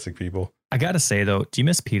fantastic people. I got to say, though, do you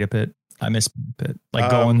miss Pita Pit? I miss Pita Pit.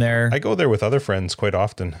 Like going there. I go there with other friends quite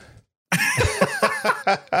often.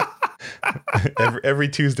 every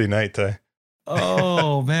Tuesday night.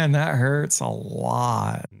 Oh, man, that hurts a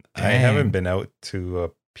lot. Dang. I haven't been out to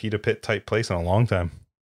a Pita Pit type place in a long time.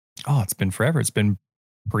 Oh, it's been forever. It's been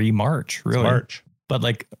pre-March, really. It's March. But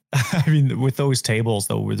like, I mean, with those tables,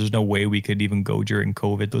 though, there's no way we could even go during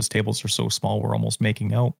COVID. Those tables are so small, we're almost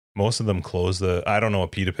making out. Most of them close I don't know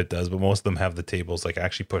what Pita Pit does, but most of them have the tables like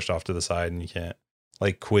actually pushed off to the side and you can't.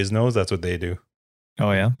 Like Quiznos, that's what they do.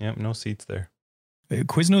 Oh, yeah? Yep, no seats there.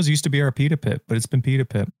 Quiznos used to be our Pita Pit, but it's been Pita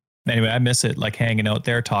Pit. Anyway, I miss it, like hanging out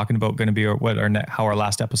there, talking about going to be how our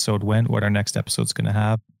last episode went, what our next episode's going to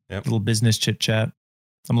have. Yep. Little business chit chat.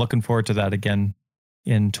 I'm looking forward to that again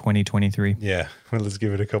in 2023. Yeah, well, let's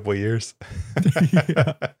give it a couple of years.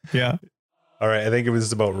 Yeah. All right, I think it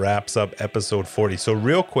was about wraps up episode 40. So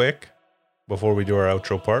real quick, before we do our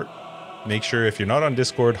outro part, make sure if you're not on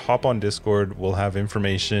Discord, hop on Discord. We'll have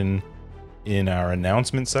information in our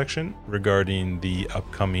announcement section regarding the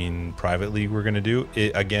upcoming private league we're going to do.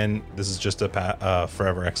 Again, this is just a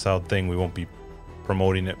Forever Exiled thing. We won't be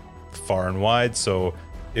promoting it far and wide, so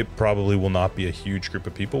it probably will not be a huge group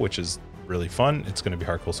of people, which is really fun. It's going to be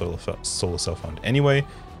hardcore solo self-found anyway,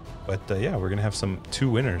 but yeah, we're going to have 2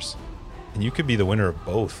 winners, and you could be the winner of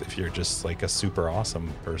both if you're just like a super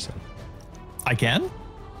awesome person. I can?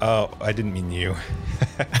 Oh, I didn't mean you.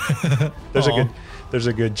 There's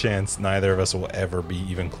a good chance neither of us will ever be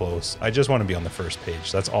even close. I just want to be on the first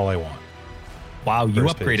page. That's all I want. Wow, you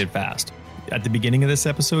upgraded fast. At the beginning of this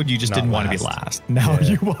episode, you just didn't want to be last. Now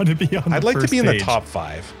you want to be on the first page. I'd like to be in the top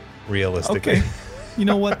 5, realistically. Okay. You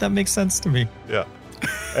know what? That makes sense to me. Yeah.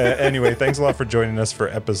 Anyway, thanks a lot for joining us for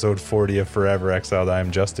episode 40 of Forever Exiled.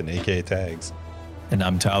 I'm Justin, aka Tags. And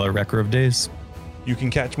I'm Tyler, Wrecker of Days. You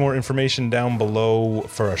can catch more information down below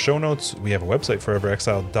for our show notes. We have a website,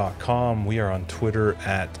 foreverexiled.com. We are on Twitter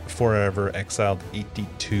at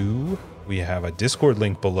foreverexiled82. We have a Discord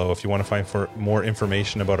link below. If you want to find more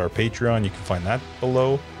information about our Patreon, you can find that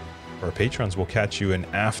below. For our patrons, we'll catch you in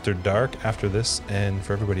After Dark after this. And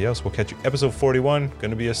for everybody else, we'll catch you episode 41.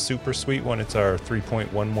 Going to be a super sweet one. It's our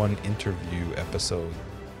 3.11 interview episode.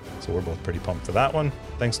 So we're both pretty pumped for that one.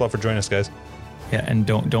 Thanks a lot for joining us, guys. Yeah, and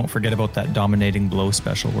don't forget about that Dominating Blow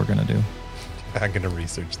special we're going to do. I'm going to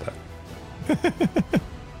research that.